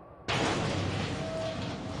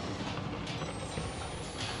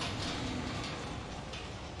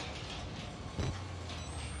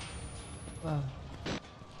 Oh.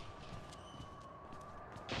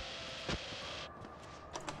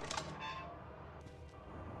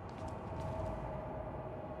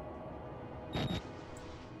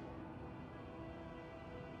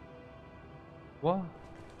 What?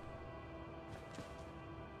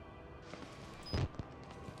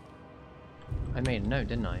 I made a note,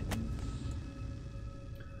 didn't I?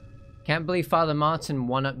 Can't believe Father Martin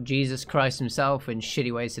one-upped Jesus Christ himself in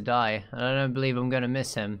shitty ways to die. And I don't believe I'm gonna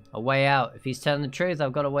miss him. A way out. If he's telling the truth,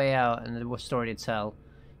 I've got a way out and a story to tell.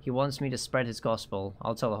 He wants me to spread his gospel.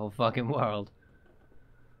 I'll tell the whole fucking world.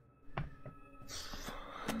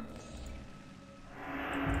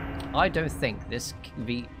 I don't think this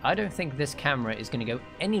camera is gonna go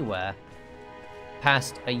anywhere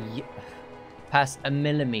past a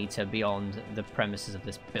millimeter beyond the premises of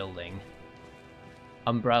this building.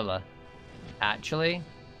 Umbrella. Actually?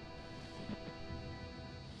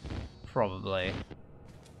 Probably.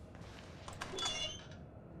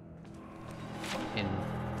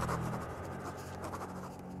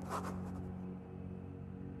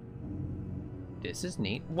 This is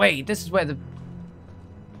neat. Wait, this was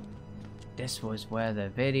where the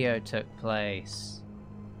video took place.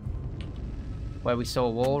 Where we saw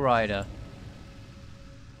Wall Rider.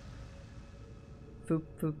 Boop,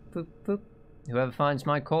 boop, boop, boop. Whoever finds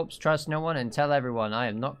my corpse, trust no one and tell everyone I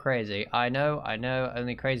am not crazy. I know,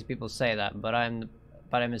 only crazy people say that, but I'm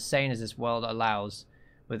as sane as this world allows.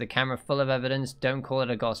 With a camera full of evidence, don't call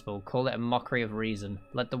it a gospel, call it a mockery of reason.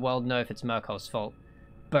 Let the world know if it's Murkoff's fault.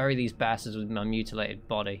 Bury these bastards with my mutilated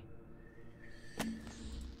body.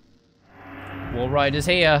 Wall Rider's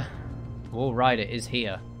here. Wall Rider is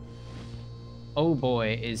here. Oh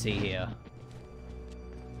boy, is he here.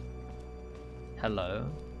 Hello.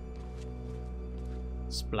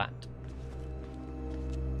 Splat.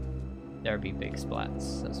 There'll be big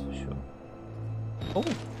splats, that's for sure. Oh,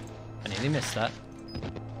 I nearly missed that.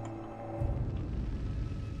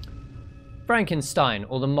 Frankenstein,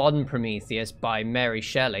 or the Modern Prometheus by Mary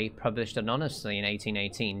Shelley, published anonymously in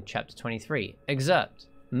 1818, chapter 23. Excerpt.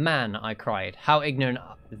 Man, I cried, how ignorant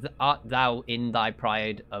art thou in thy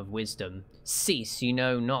pride of wisdom. Cease, you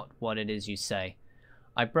know not what it is you say.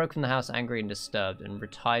 I broke from the house angry and disturbed, and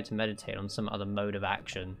retired to meditate on some other mode of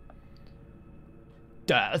action.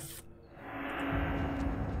 Death!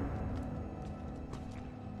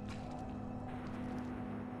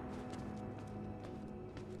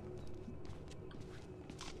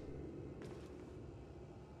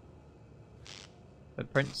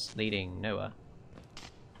 Footprints leading nowhere.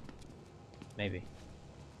 Maybe.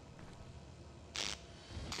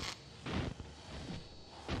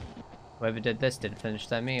 Whoever did this didn't finish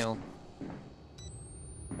their meal.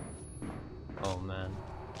 Oh man.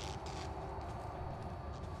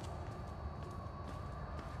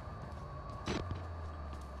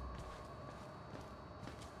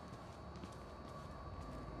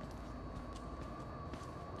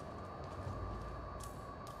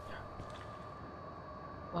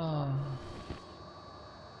 Oh.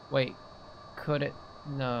 Wait, could it?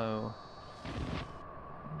 No.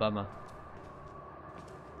 Bummer.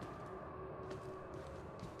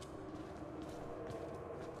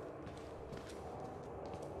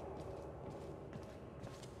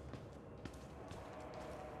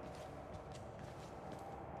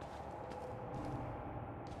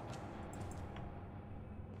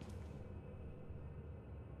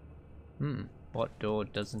 What door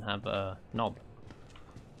doesn't have a knob?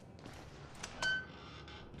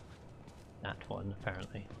 That one,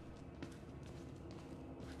 apparently.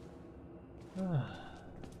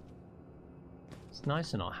 It's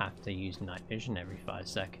nice to not have to use night vision every 5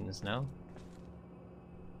 seconds now.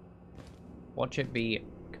 Watch it be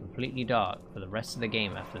completely dark for the rest of the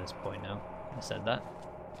game after this point now. I said that.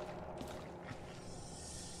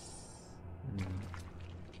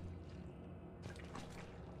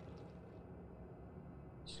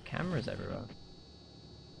 There's cameras everywhere.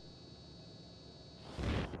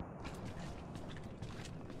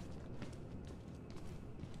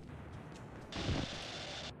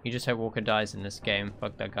 You just hope Walker dies in this game.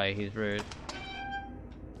 Fuck that guy, he's rude.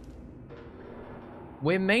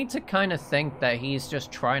 We're made to kind of think that he's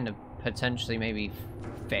just trying to potentially maybe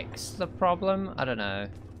fix the problem. I don't know.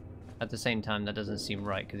 At the same time, that doesn't seem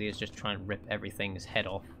right, because he is just trying to rip everything's head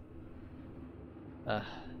off.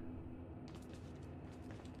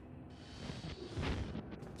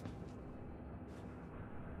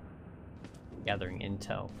 Gathering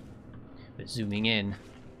intel. But zooming in.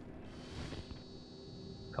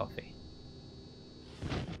 coffee.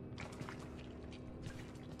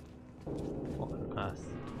 What on earth?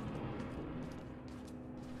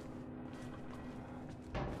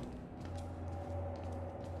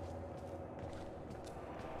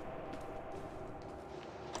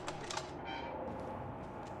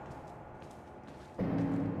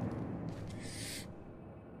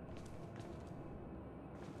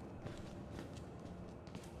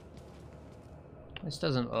 This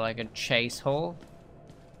doesn't look like a chase hall.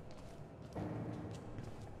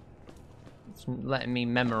 It's letting me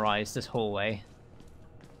memorize this hallway.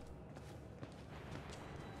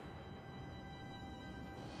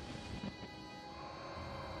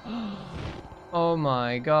 Oh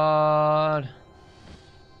my god.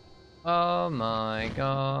 Oh my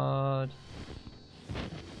god.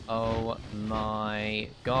 Oh my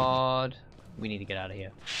god. We need to get out of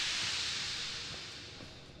here.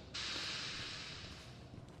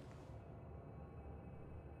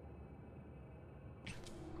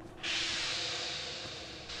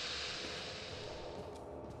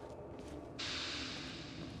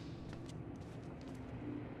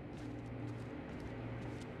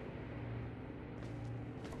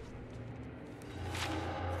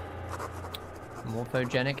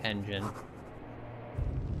 Morphogenic engine.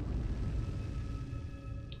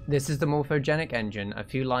 This is the morphogenic engine. A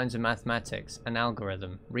few lines of mathematics, an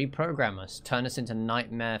algorithm. Reprogram us, turn us into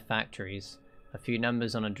nightmare factories. A few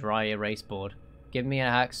numbers on a dry erase board. Give me a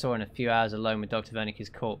hacksaw and a few hours alone with Dr. Wernicke's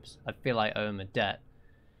corpse. I feel I owe him a debt.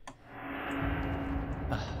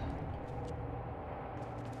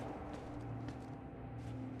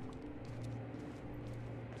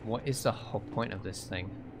 What is the whole point of this thing?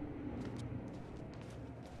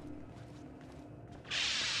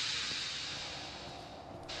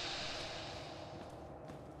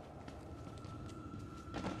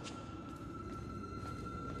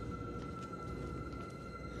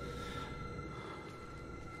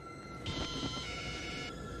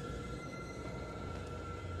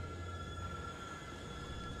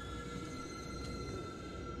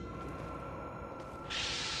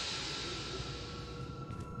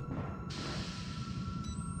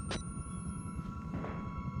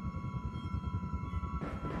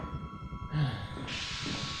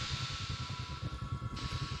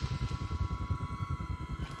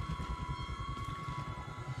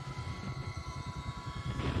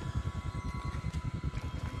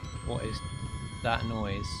 What is that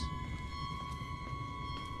noise?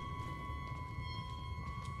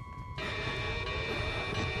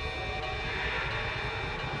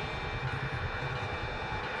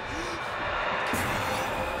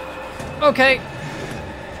 Okay.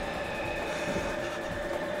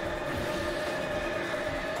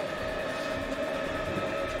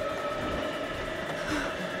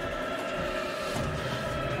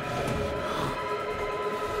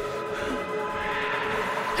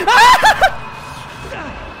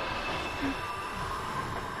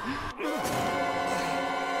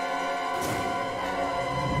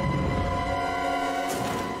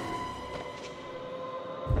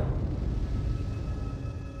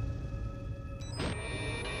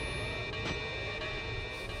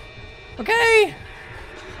 Okay.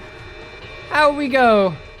 Out we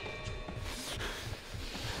go.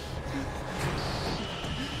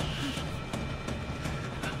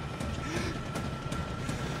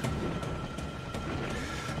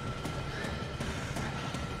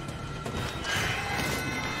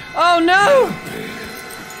 Oh no!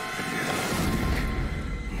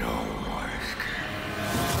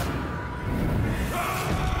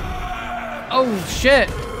 Oh shit!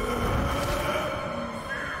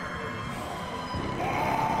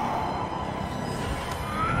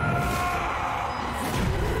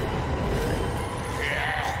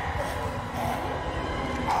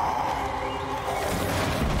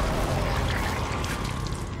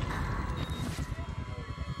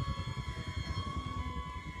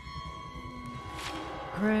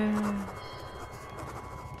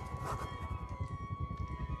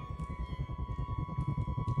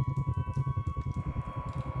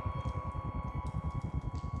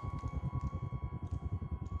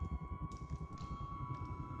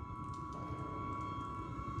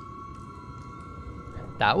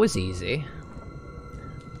 That was easy.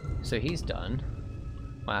 So he's done.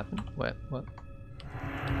 What happened? What?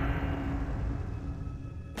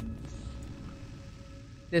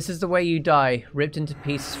 This is the way you die, ripped into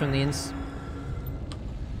pieces from the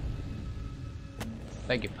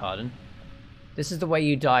Beg your pardon. This is the way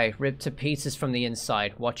you die, ripped to pieces from the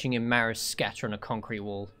inside, watching your marrow scatter on a concrete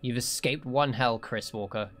wall. You've escaped one hell, Chris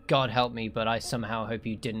Walker. God help me, but I somehow hope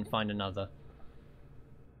you didn't find another.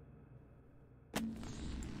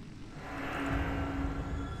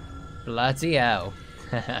 Bloody hell.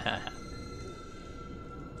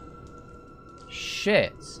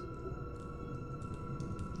 Shit.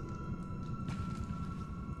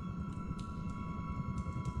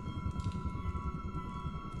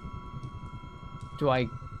 Do I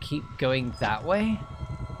keep going that way?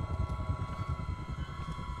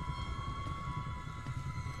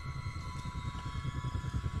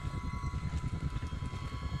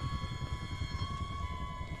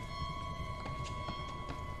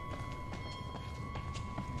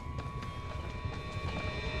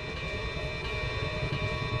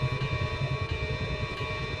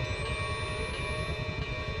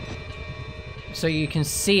 So you can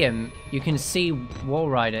see him, you can see Wall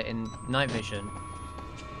Rider in night vision.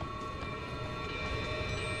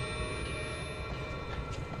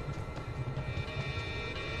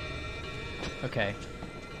 Okay.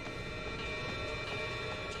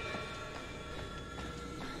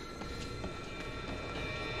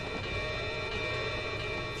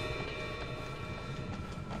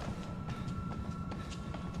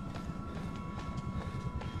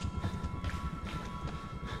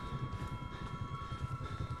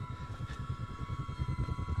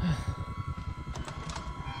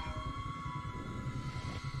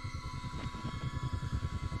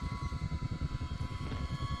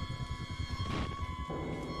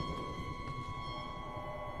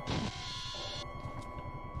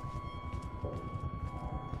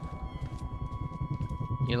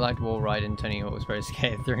 You liked Wall Ride and Tony Hawk was very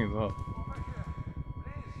scared through more. Over here,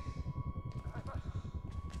 please. I must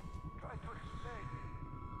try to explain.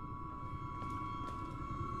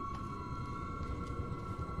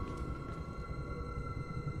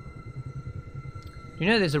 You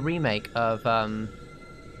know there's a remake of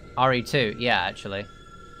RE2? Yeah, actually.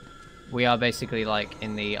 We are basically like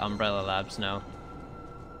in the Umbrella Labs now.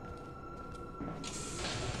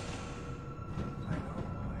 I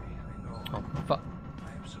know. Oh, fuck.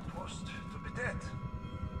 I am supposed to be dead.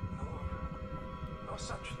 No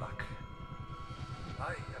such luck.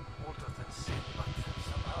 I am older than sin, but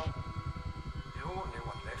somehow the only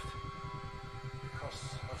one left. Because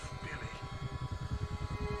of Billy.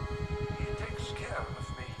 He takes care of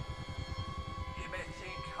me. He may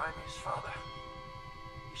think I'm his father.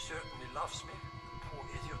 He certainly loves me, the poor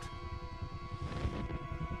idiot.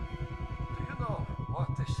 Do you know what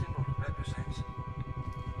the symbol represents?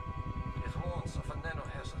 It warns of a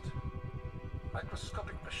nanohazard.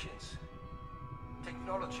 Microscopic machines.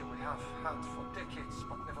 Technology we have had for decades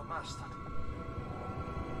but never mastered.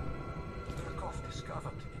 Murkoff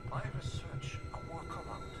discovered in my research a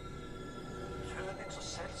workaround. Turning the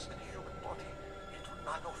cells in the human body into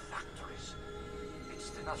nanofactories. It's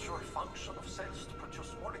the natural function of cells to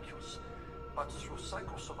produce molecules, but through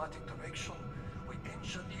psychosomatic direction, we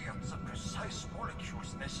engineered the precise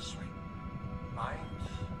molecules necessary. Mind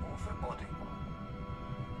over body.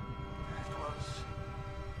 It was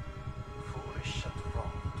foolish and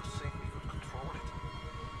wrong to think we could control it.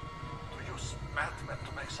 To use madmen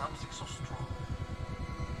to make something so strong.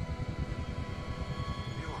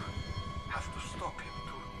 You have to stop him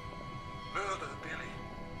to murder Billy.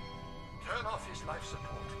 Turn off his life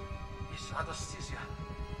support, his anesthesia.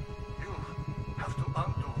 You have to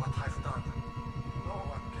undo what I've done. No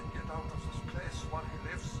one can get out of this place while he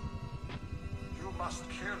lives. You must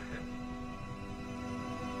kill him.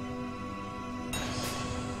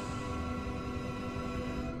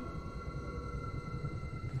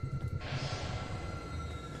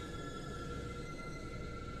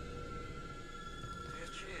 They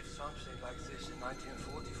achieved something like this in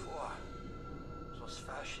 1944. Those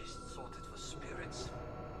fascists thought it was spirits,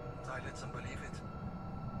 and I let them believe it.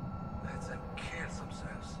 Let them kill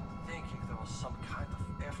themselves, thinking there was some kind of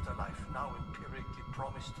afterlife now empirically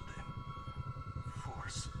promised to them.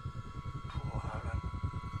 Fools. Poor Alan.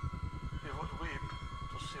 He would weep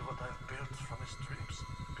to see what I've built from his dreams.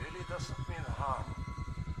 Billy doesn't mean harm.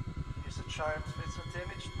 He's a child with a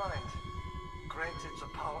damaged mind, granted the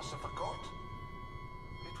powers of a god.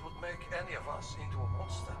 It would make any of us into a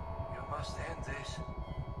monster. You must end this.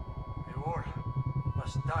 We all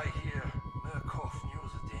must die here. Murkoff knew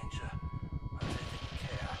the danger, but they didn't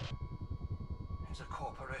care. In the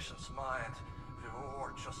corporation's mind, we were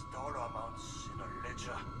all just dollar amounts in a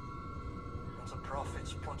ledger. And the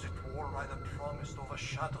profits Project Wall Rider promised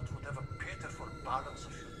overshadowed whatever pitiful balance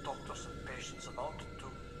of your doctors and patients amounted to.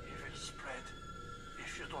 He will spread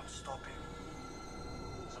if you don't stop him.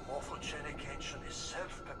 The morphogenic engine is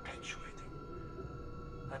self-perpetuating.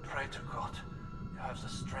 I pray to God you have the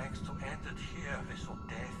strength to end it here with your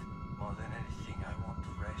death. More than anything, I want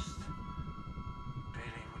to rest.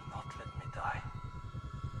 Billy will not let me die.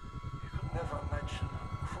 You could never imagine how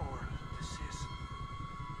cruel this is.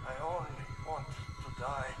 I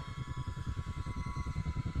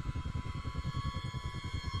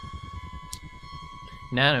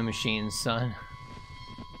Nanomachines, son.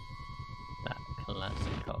 That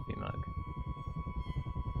classic coffee mug.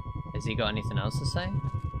 Has he got anything else to say?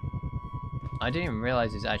 I didn't even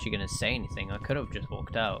realize he's actually going to say anything. I could have just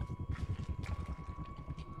walked out.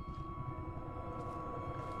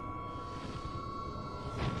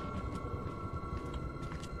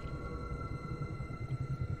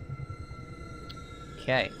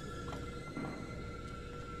 Okay.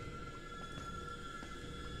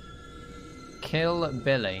 Kill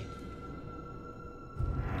Billy.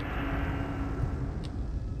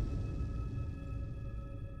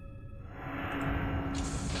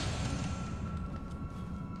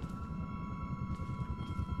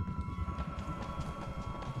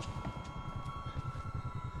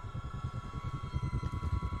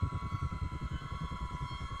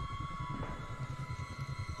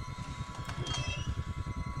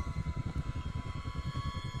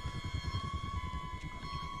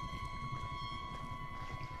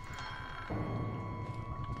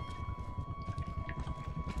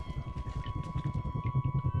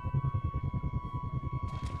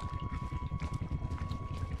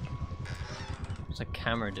 What's a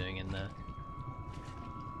camera doing in there?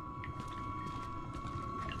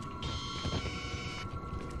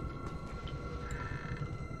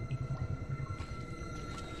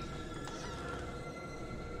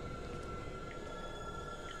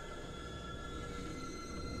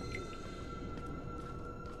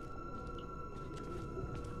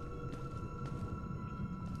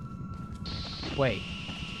 Wait.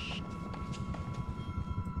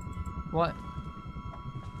 What?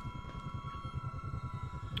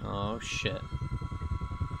 Oh shit.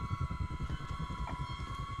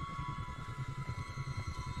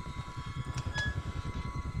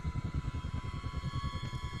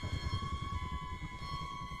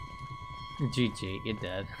 GG, you're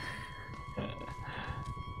dead.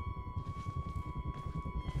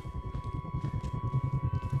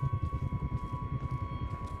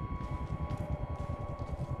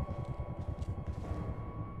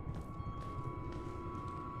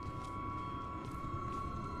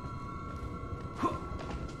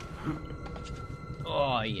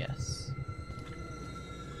 Oh, yes.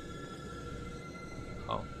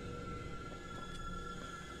 Oh.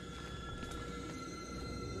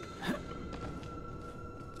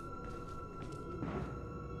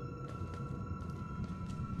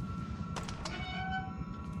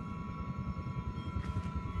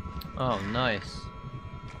 Oh, nice.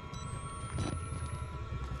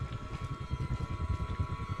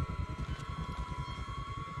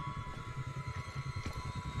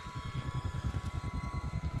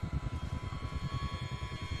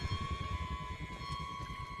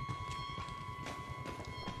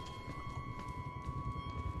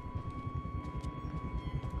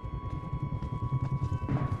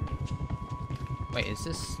 Wait, is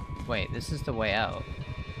this... Wait, this is the way out.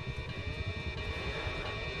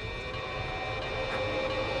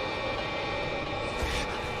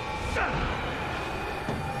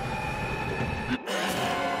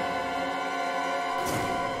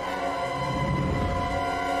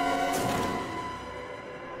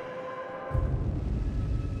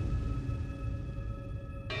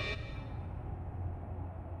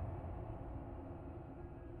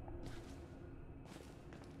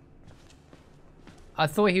 I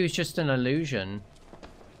thought he was just an illusion.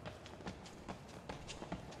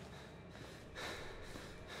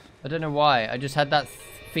 I don't know why. I just had that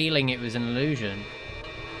feeling it was an illusion.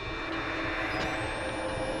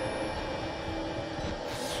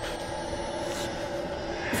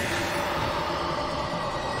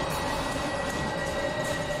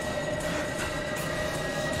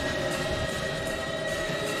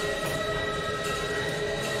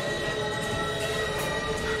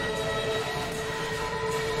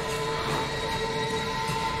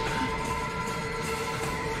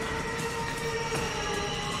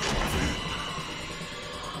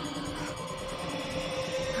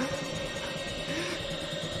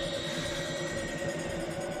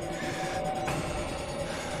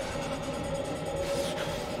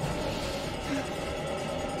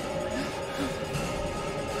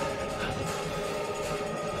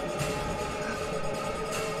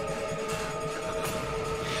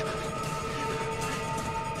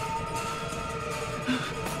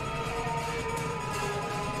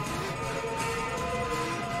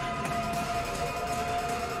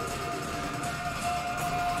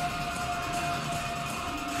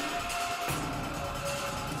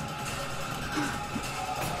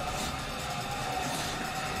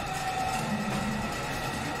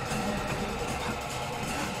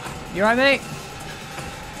 You alright, mate?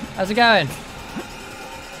 How's it going?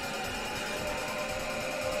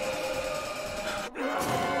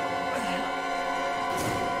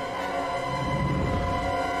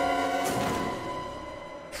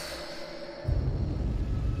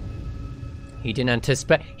 He didn't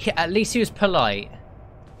anticipate. At least he was polite.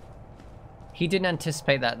 He didn't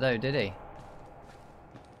anticipate that though, did he?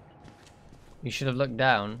 You should have looked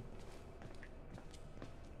down.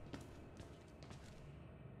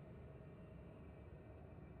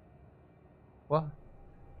 What?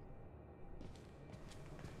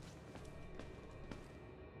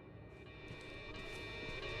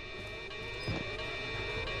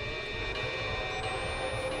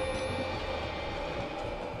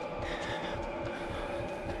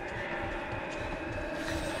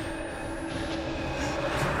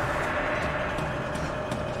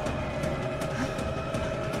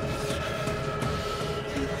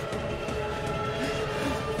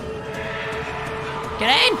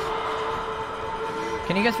 Get in!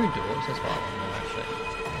 Can you go through doors as well? No, actually.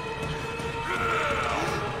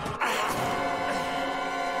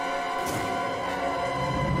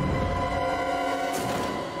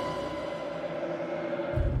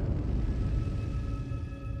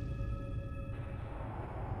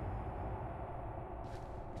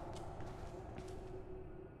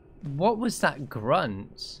 What was that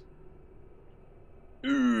grunt?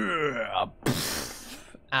 Out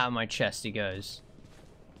of my chest he goes.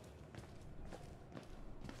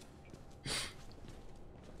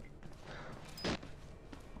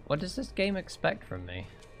 What does this game expect from me?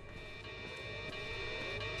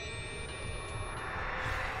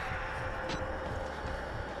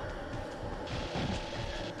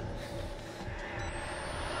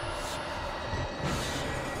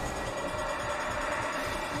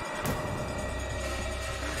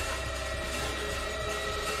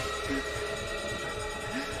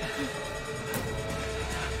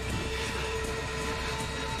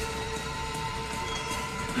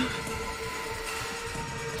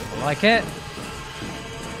 Like it?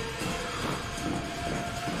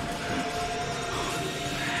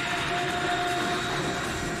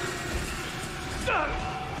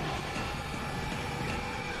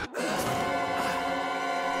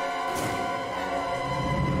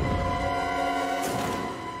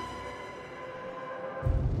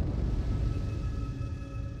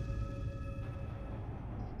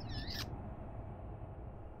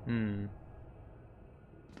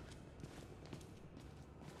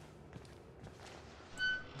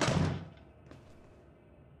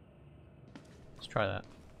 Let's try that.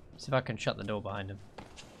 See if I can shut the door behind him.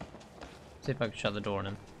 See if I can shut the door on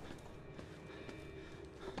him.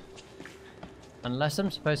 Unless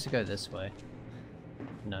I'm supposed to go this way.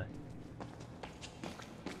 No.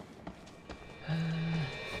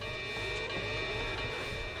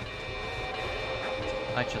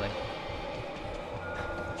 Actually.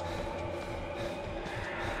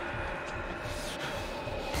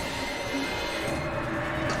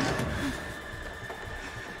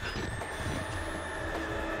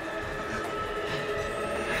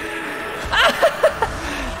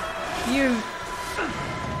 You...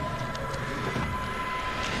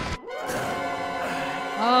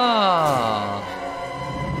 Ah.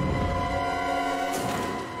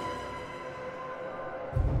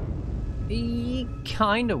 He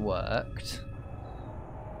kinda worked.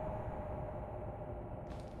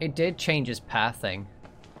 It did change his pathing.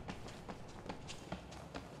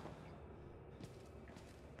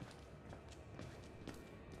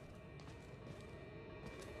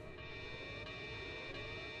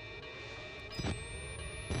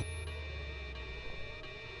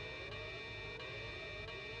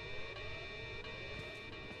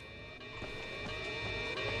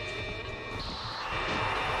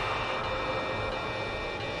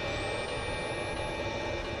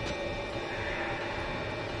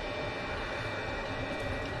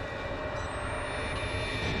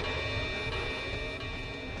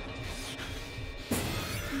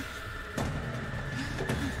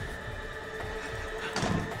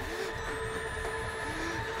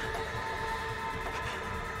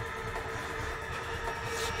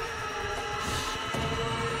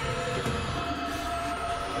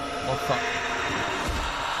 Oh fuck.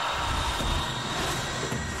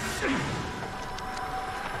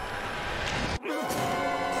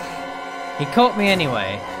 He caught me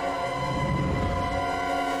anyway.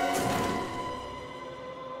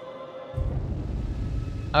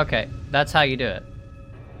 Okay, that's how you do it.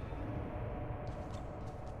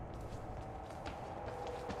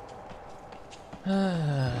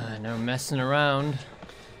 No messing around.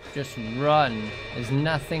 Just run. There's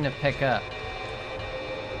nothing to pick up.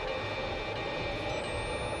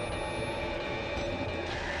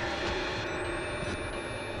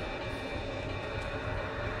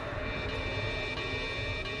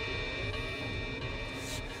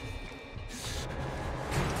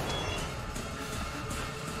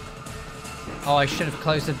 Oh, I should have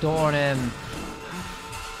closed the door on him.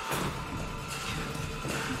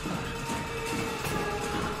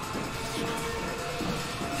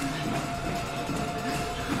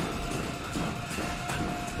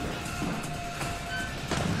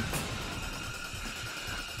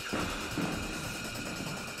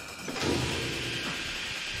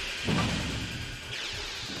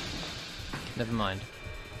 never mind.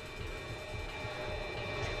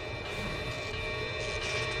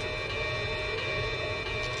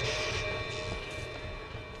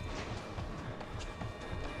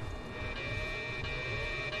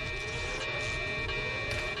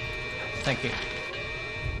 Thank you.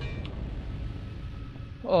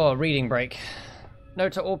 Oh, reading break.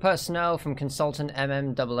 Note to all personnel from Consultant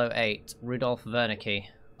MM008, Rudolf Wernicke.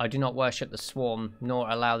 I do not worship the swarm, nor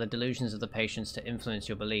allow the delusions of the patients to influence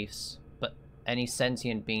your beliefs. But any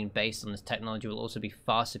sentient being based on this technology will also be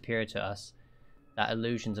far superior to us. That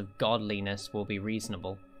illusions of godliness will be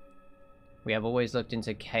reasonable. We have always looked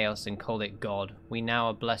into chaos and called it God. We now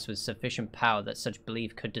are blessed with sufficient power that such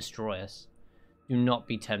belief could destroy us. Do not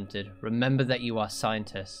be tempted. Remember that you are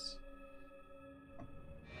scientists.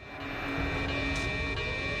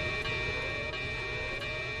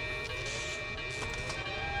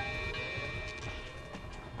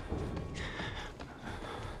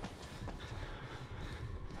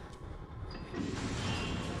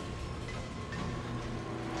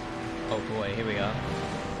 Oh boy, here we are.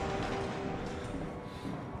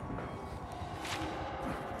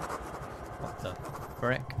 What the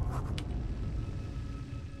frick?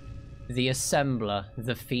 The assembler,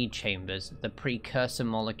 the feed chambers, the precursor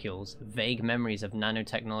molecules, vague memories of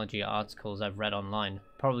nanotechnology articles I've read online.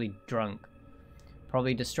 Probably drunk.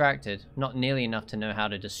 Probably distracted. Not nearly enough to know how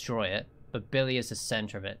to destroy it. But Billy is the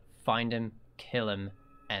center of it. Find him, kill him,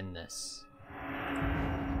 end this.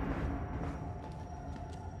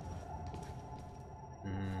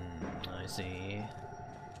 I see.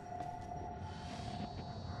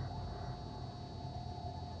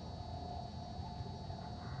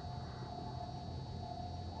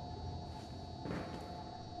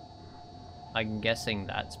 I'm guessing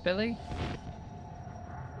that's Billy?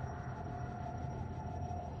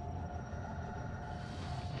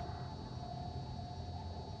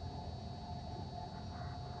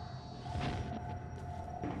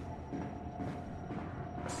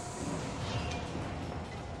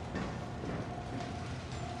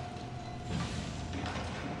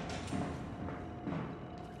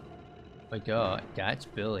 Oh my god, that's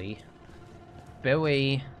Billy.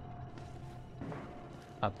 Billy!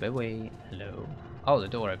 Billy. Hello. Oh, the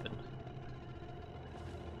door opened.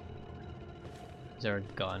 Is there a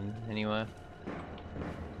gun anywhere?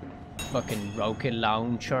 Fucking rocket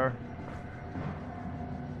launcher.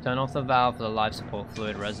 Turn off the valve for the life support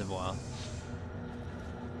fluid reservoir.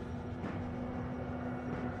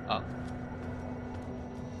 Oh.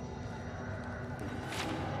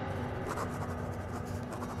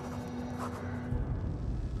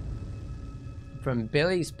 From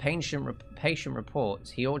Billy's patient reports,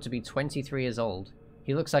 he ought to be 23 years old.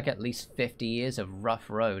 He looks like at least 50 years of rough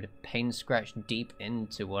road, pain scratched deep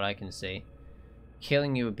into what I can see.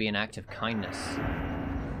 Killing you would be an act of kindness.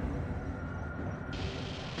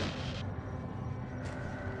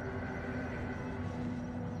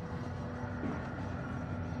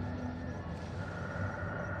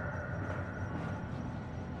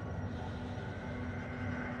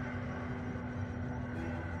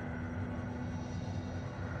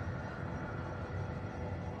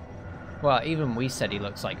 Well, even we said he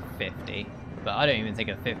looks like 50, but I don't even think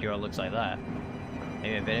a 50-year-old looks like that.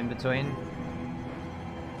 Maybe a bit in between.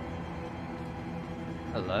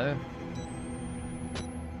 Hello?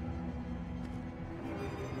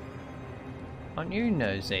 Aren't you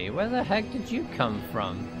nosy? Where the heck did you come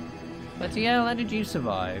from? Bloody hell, how did you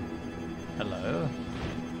survive? Hello?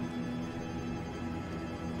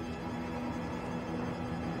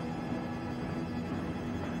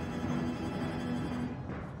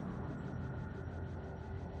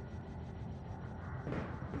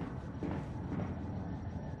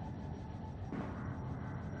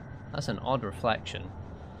 That's an odd reflection.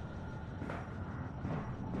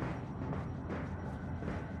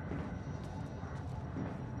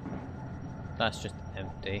 That's just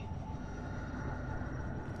empty.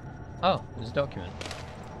 Oh, there's a document.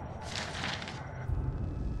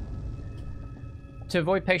 To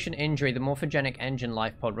avoid patient injury, the morphogenic engine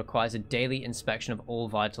life pod requires a daily inspection of all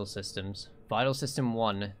vital systems. Vital System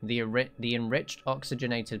 1, the enriched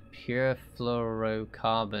oxygenated pure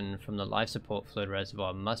fluorocarbon from the life support fluid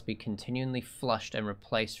reservoir must be continually flushed and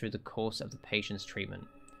replaced through the course of the patient's treatment.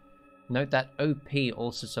 Note that OP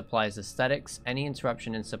also supplies aesthetics. Any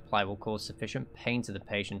interruption in supply will cause sufficient pain to the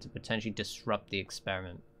patient to potentially disrupt the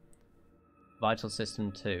experiment. Vital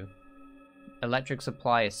System 2. Electric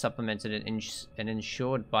supply is supplemented and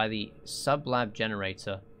ensured by the sub-lab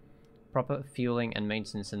generator. Proper fueling and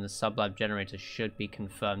maintenance in the sub-lab generator should be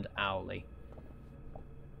confirmed hourly.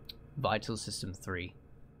 Vital System 3.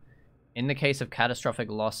 In the case of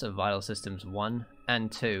catastrophic loss of Vital Systems 1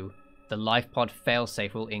 and 2, The life pod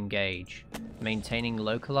failsafe will engage, maintaining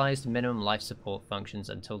localized minimum life support functions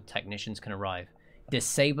until technicians can arrive.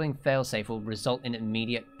 Disabling failsafe will result in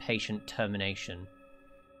immediate patient termination.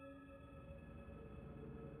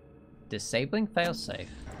 Disabling failsafe?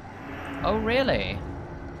 Oh, really?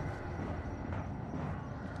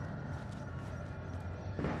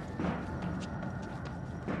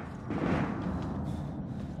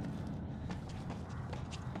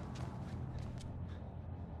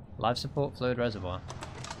 Life support fluid reservoir.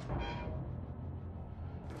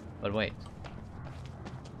 But wait.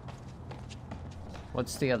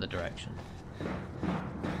 What's the other direction?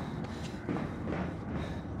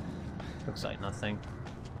 Looks like nothing.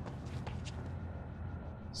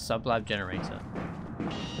 Sublab generator.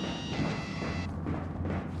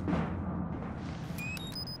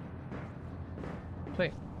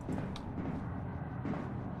 Sweet.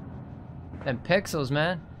 Them pixels,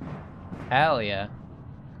 man. Hell yeah.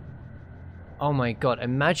 Oh my god,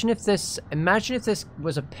 imagine if this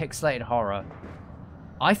was a pixelated horror.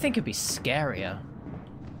 I think it'd be scarier.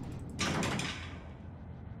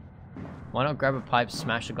 Why not grab a pipe,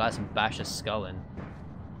 smash the glass, and bash a skull in?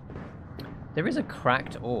 There is a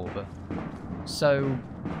cracked orb. So,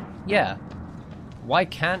 yeah. Why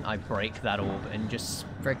can't I break that orb and just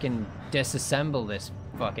frickin' disassemble this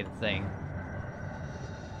fucking thing?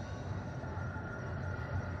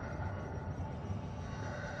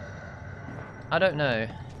 I don't know.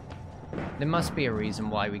 There must be a reason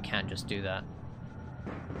why we can't just do that.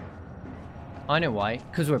 I know why.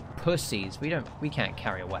 Because we're pussies. We can't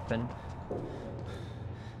carry a weapon.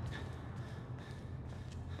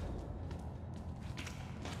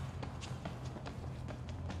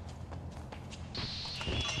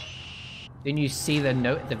 Didn't you see the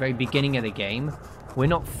note at the very beginning of the game? We're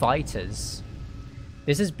not fighters.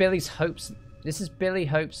 This is Billy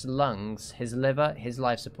Hope's lungs, his liver, his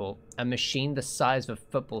life support. A machine the size of a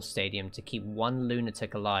football stadium to keep one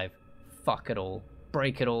lunatic alive. Fuck it all.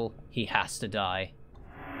 Break it all. He has to die.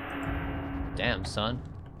 Damn, son.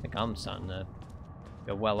 I think I'm starting to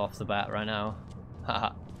go well off the bat right now.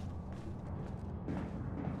 Haha.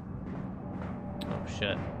 Oh,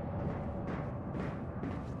 shit.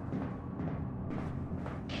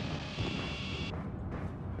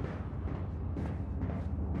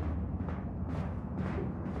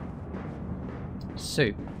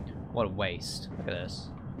 Soup. What a waste. Look at this.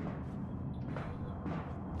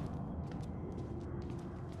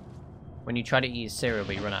 When you try to eat cereal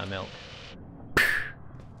but you run out of milk.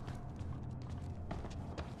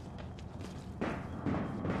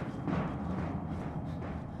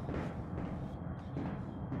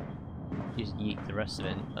 You just yeet the rest of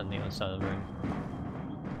it on the other side of the room.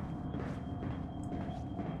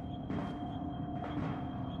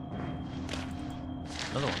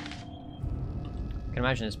 Another one. I can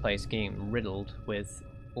imagine this place getting riddled with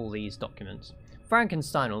all these documents.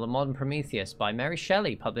 Frankenstein, or the Modern Prometheus by Mary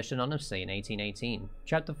Shelley, published anonymously in 1818.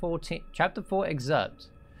 Chapter 4 excerpt.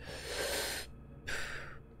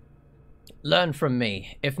 Learn from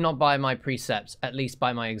me, if not by my precepts, at least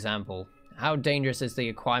by my example. How dangerous is the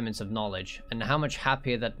acquirements of knowledge, and how much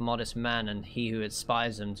happier that modest man and he who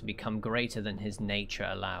aspires them to become greater than his nature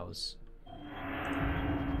allows.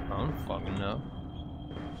 I don't fucking know.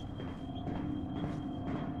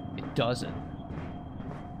 It doesn't.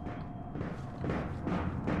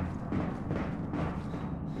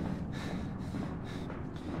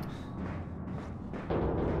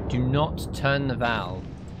 Do not turn the valve.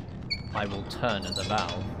 I will turn the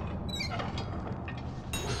valve.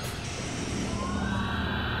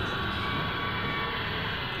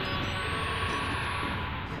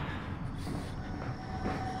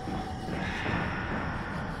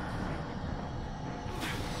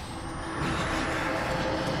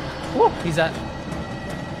 Woo! He's at.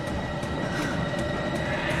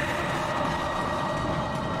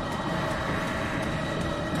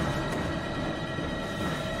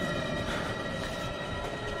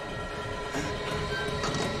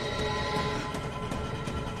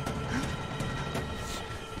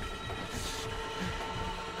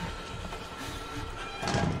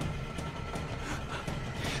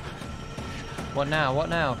 What now? What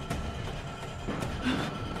now?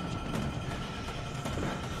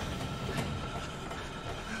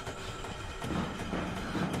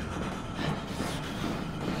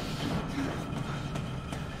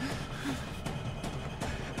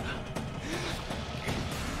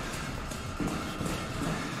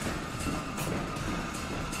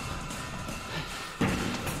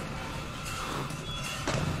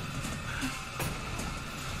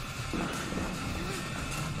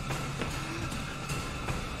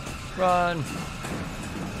 Run!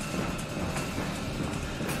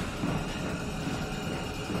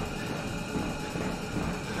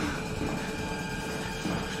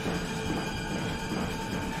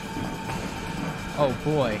 Oh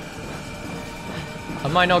boy.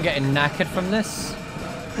 Am I not getting knackered from this?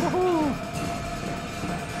 Woohoo!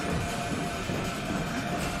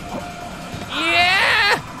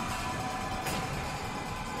 Yeah!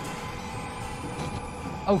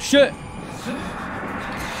 Oh shit!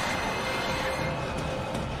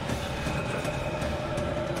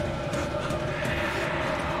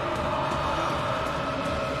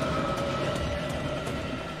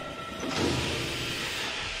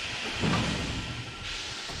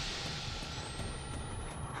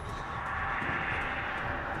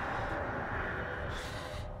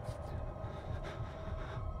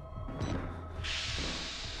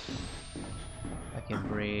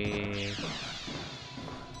 Breathe.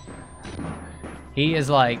 He is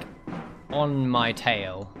like on my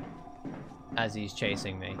tail as he's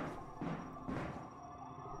chasing me.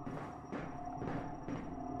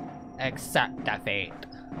 Exactafate.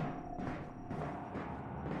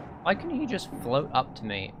 Why couldn't he just float up to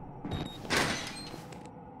me?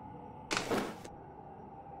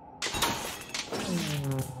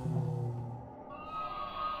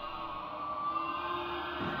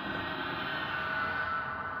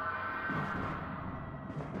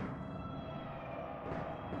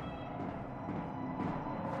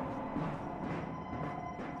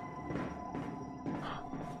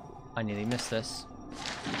 I nearly missed this.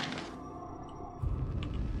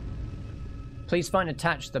 Please find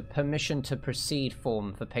attached the permission to proceed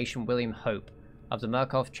form for patient William Hope of the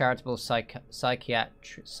Murkoff Charitable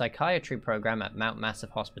Psychiatry Program at Mount Massive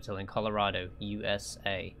Hospital in Colorado,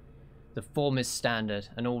 USA. The form is standard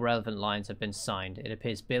and all relevant lines have been signed. It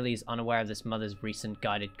appears Billy is unaware of this mother's recent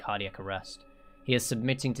guided cardiac arrest. He is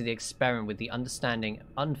submitting to the experiment with the understanding,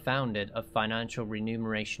 unfounded, of financial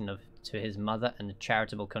remuneration to his mother and a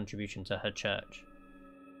charitable contribution to her church.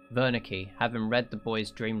 Wernicke, having read the boy's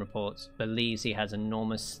dream reports, believes he has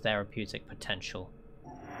enormous therapeutic potential.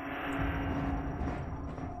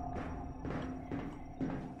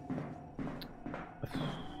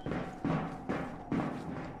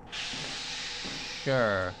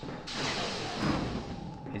 Sure.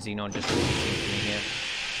 Is he not just listening to me here?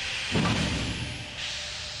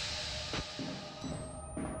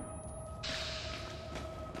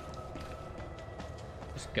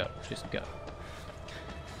 Go, just go.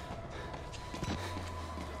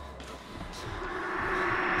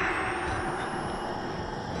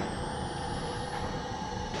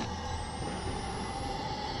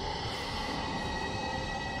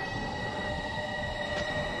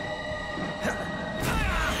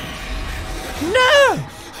 No!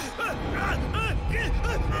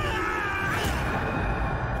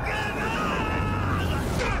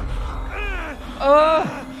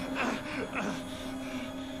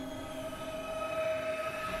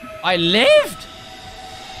 I lived?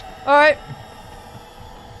 Alright.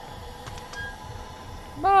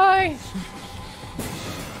 Bye.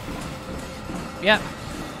 Yep.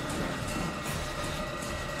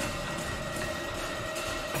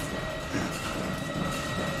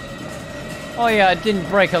 Oh yeah, I didn't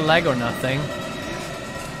break a leg or nothing.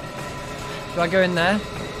 Do I go in there?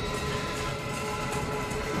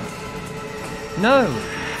 No.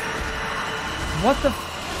 What the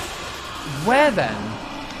f- Where then?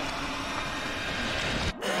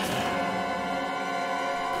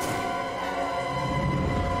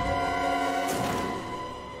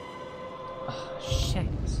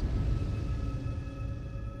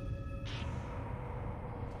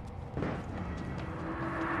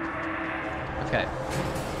 Okay.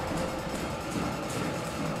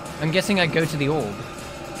 I'm guessing I go to the orb.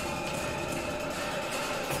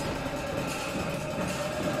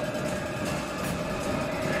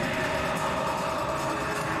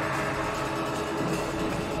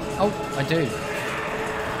 Oh, I do.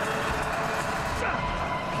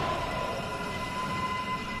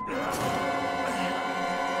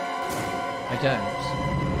 I don't.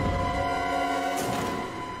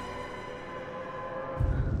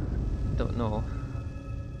 Don't know.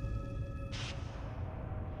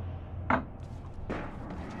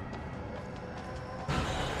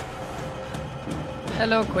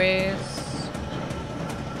 Hello, quiz.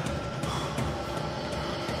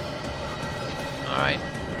 Alright.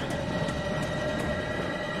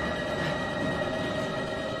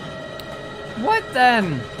 What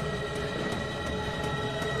then?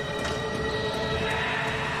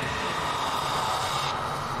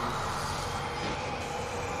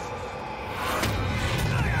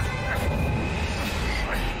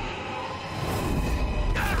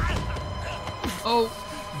 Oh.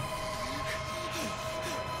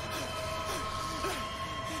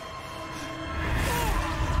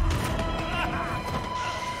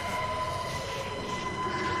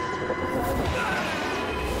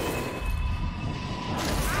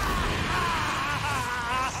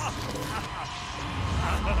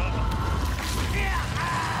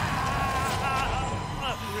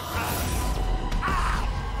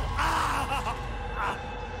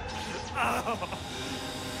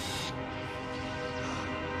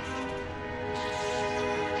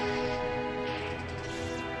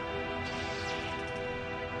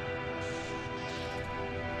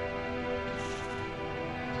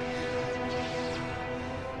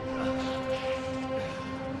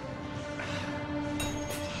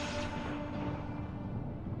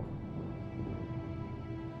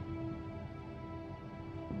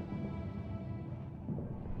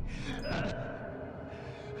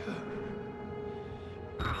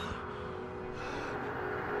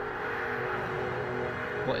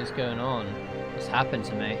 What is going on? What's happened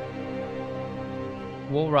to me?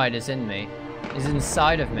 Wall Rider's in me. Is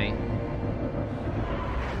inside of me.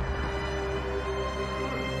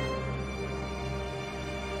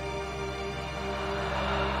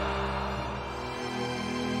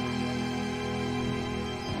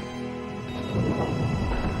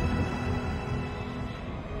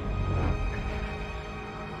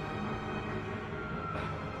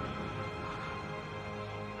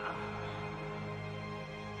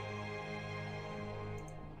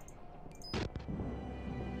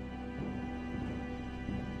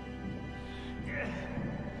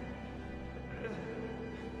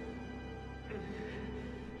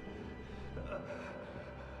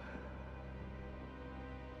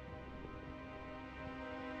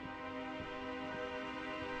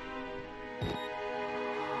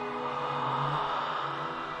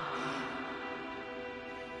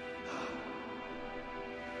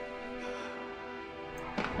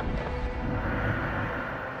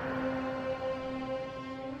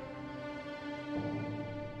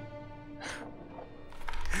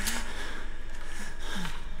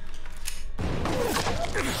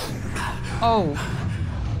 Oh.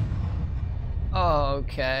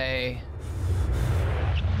 Okay.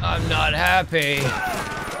 I'm not happy.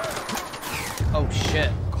 Oh shit.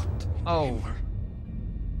 Oh.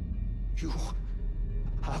 You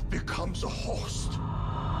have become the host.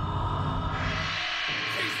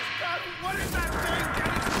 Jesus God, what is that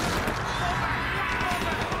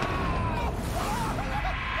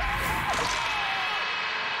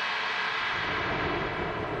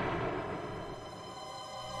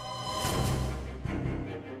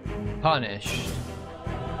Punished.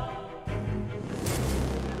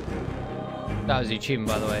 That was the achievement,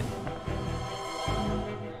 by the way.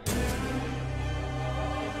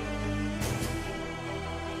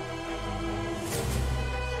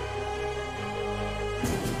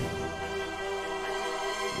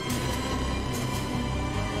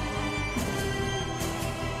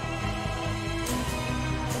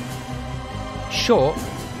 Short.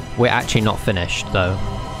 We're actually not finished, though.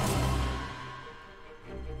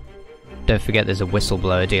 Don't forget there's a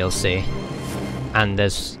Whistleblower DLC, and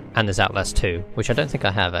there's Outlast 2, which I don't think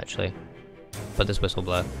I have actually, but there's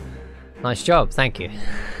Whistleblower. Nice job, thank you.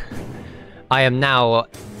 I am now...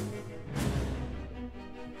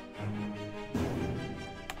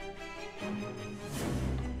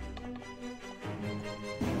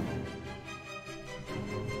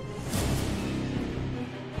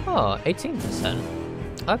 Oh, 18%.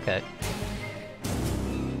 Okay.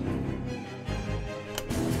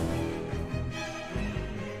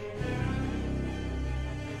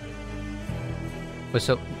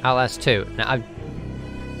 So Outlast 2. Now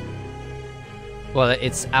well,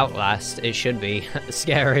 it's Outlast. It should be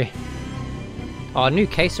scary. Oh, a new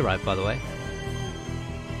case arrived, by the way.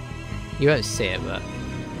 You won't see it, but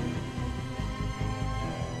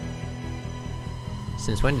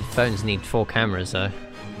since when did phones need 4 cameras, though?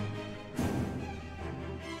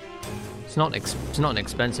 It's not an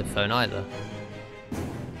expensive phone either.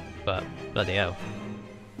 But bloody hell.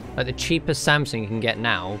 Like the cheapest Samsung you can get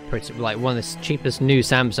now, pretty like one of the cheapest new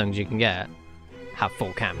Samsungs you can get, have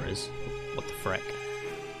 4 cameras. What the frick?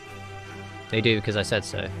 They do because I said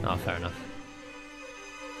so. Oh, fair enough.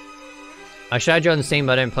 I should add you on Steam,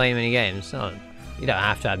 but I don't play many games. Oh, you don't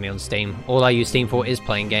have to add me on Steam. All I use Steam for is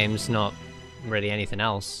playing games, not really anything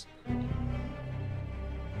else.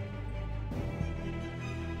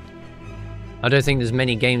 I don't think there's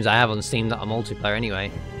many games I have on Steam that are multiplayer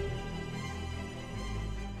anyway.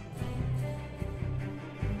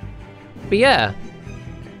 But yeah,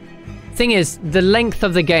 thing is, the length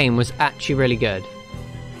of the game was actually really good.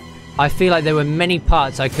 I feel like there were many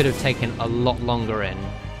parts I could have taken a lot longer in,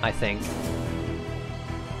 I think.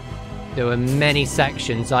 There were many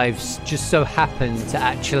sections I've just so happened to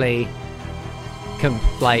actually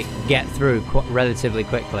get through relatively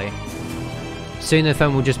quickly. Soon the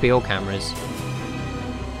phone will just be all cameras.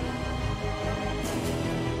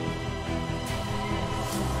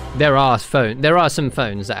 There are some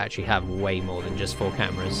phones that actually have way more than just 4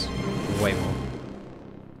 cameras. Way more.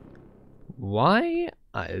 Why?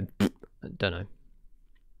 I don't know.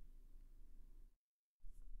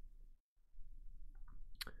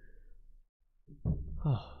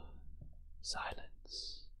 Oh,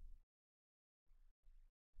 silence.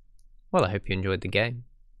 Well, I hope you enjoyed the game.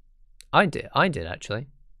 I did actually.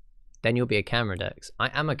 Then you'll be a camera, Dex.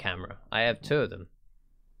 I am a camera. I have 2 of them.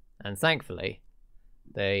 And thankfully,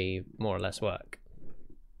 they more or less work.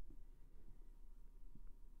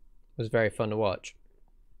 It was very fun to watch.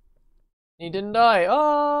 He didn't die.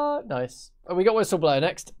 Oh, nice. Oh, we got Whistleblower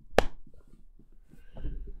next.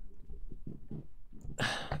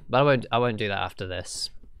 But I won't do that after this.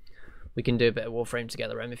 We can do a bit of Warframe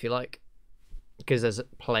together, Em, if you like. Because there's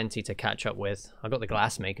plenty to catch up with. I got the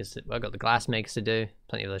glass makers to do.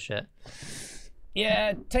 Plenty of other shit.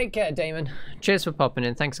 Yeah, take care, Damon. Cheers for popping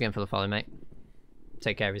in. Thanks again for the follow, mate.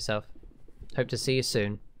 Take care of yourself. Hope to see you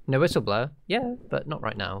soon. No Whistleblower? Yeah, but not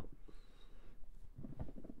right now.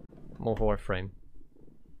 More Warframe.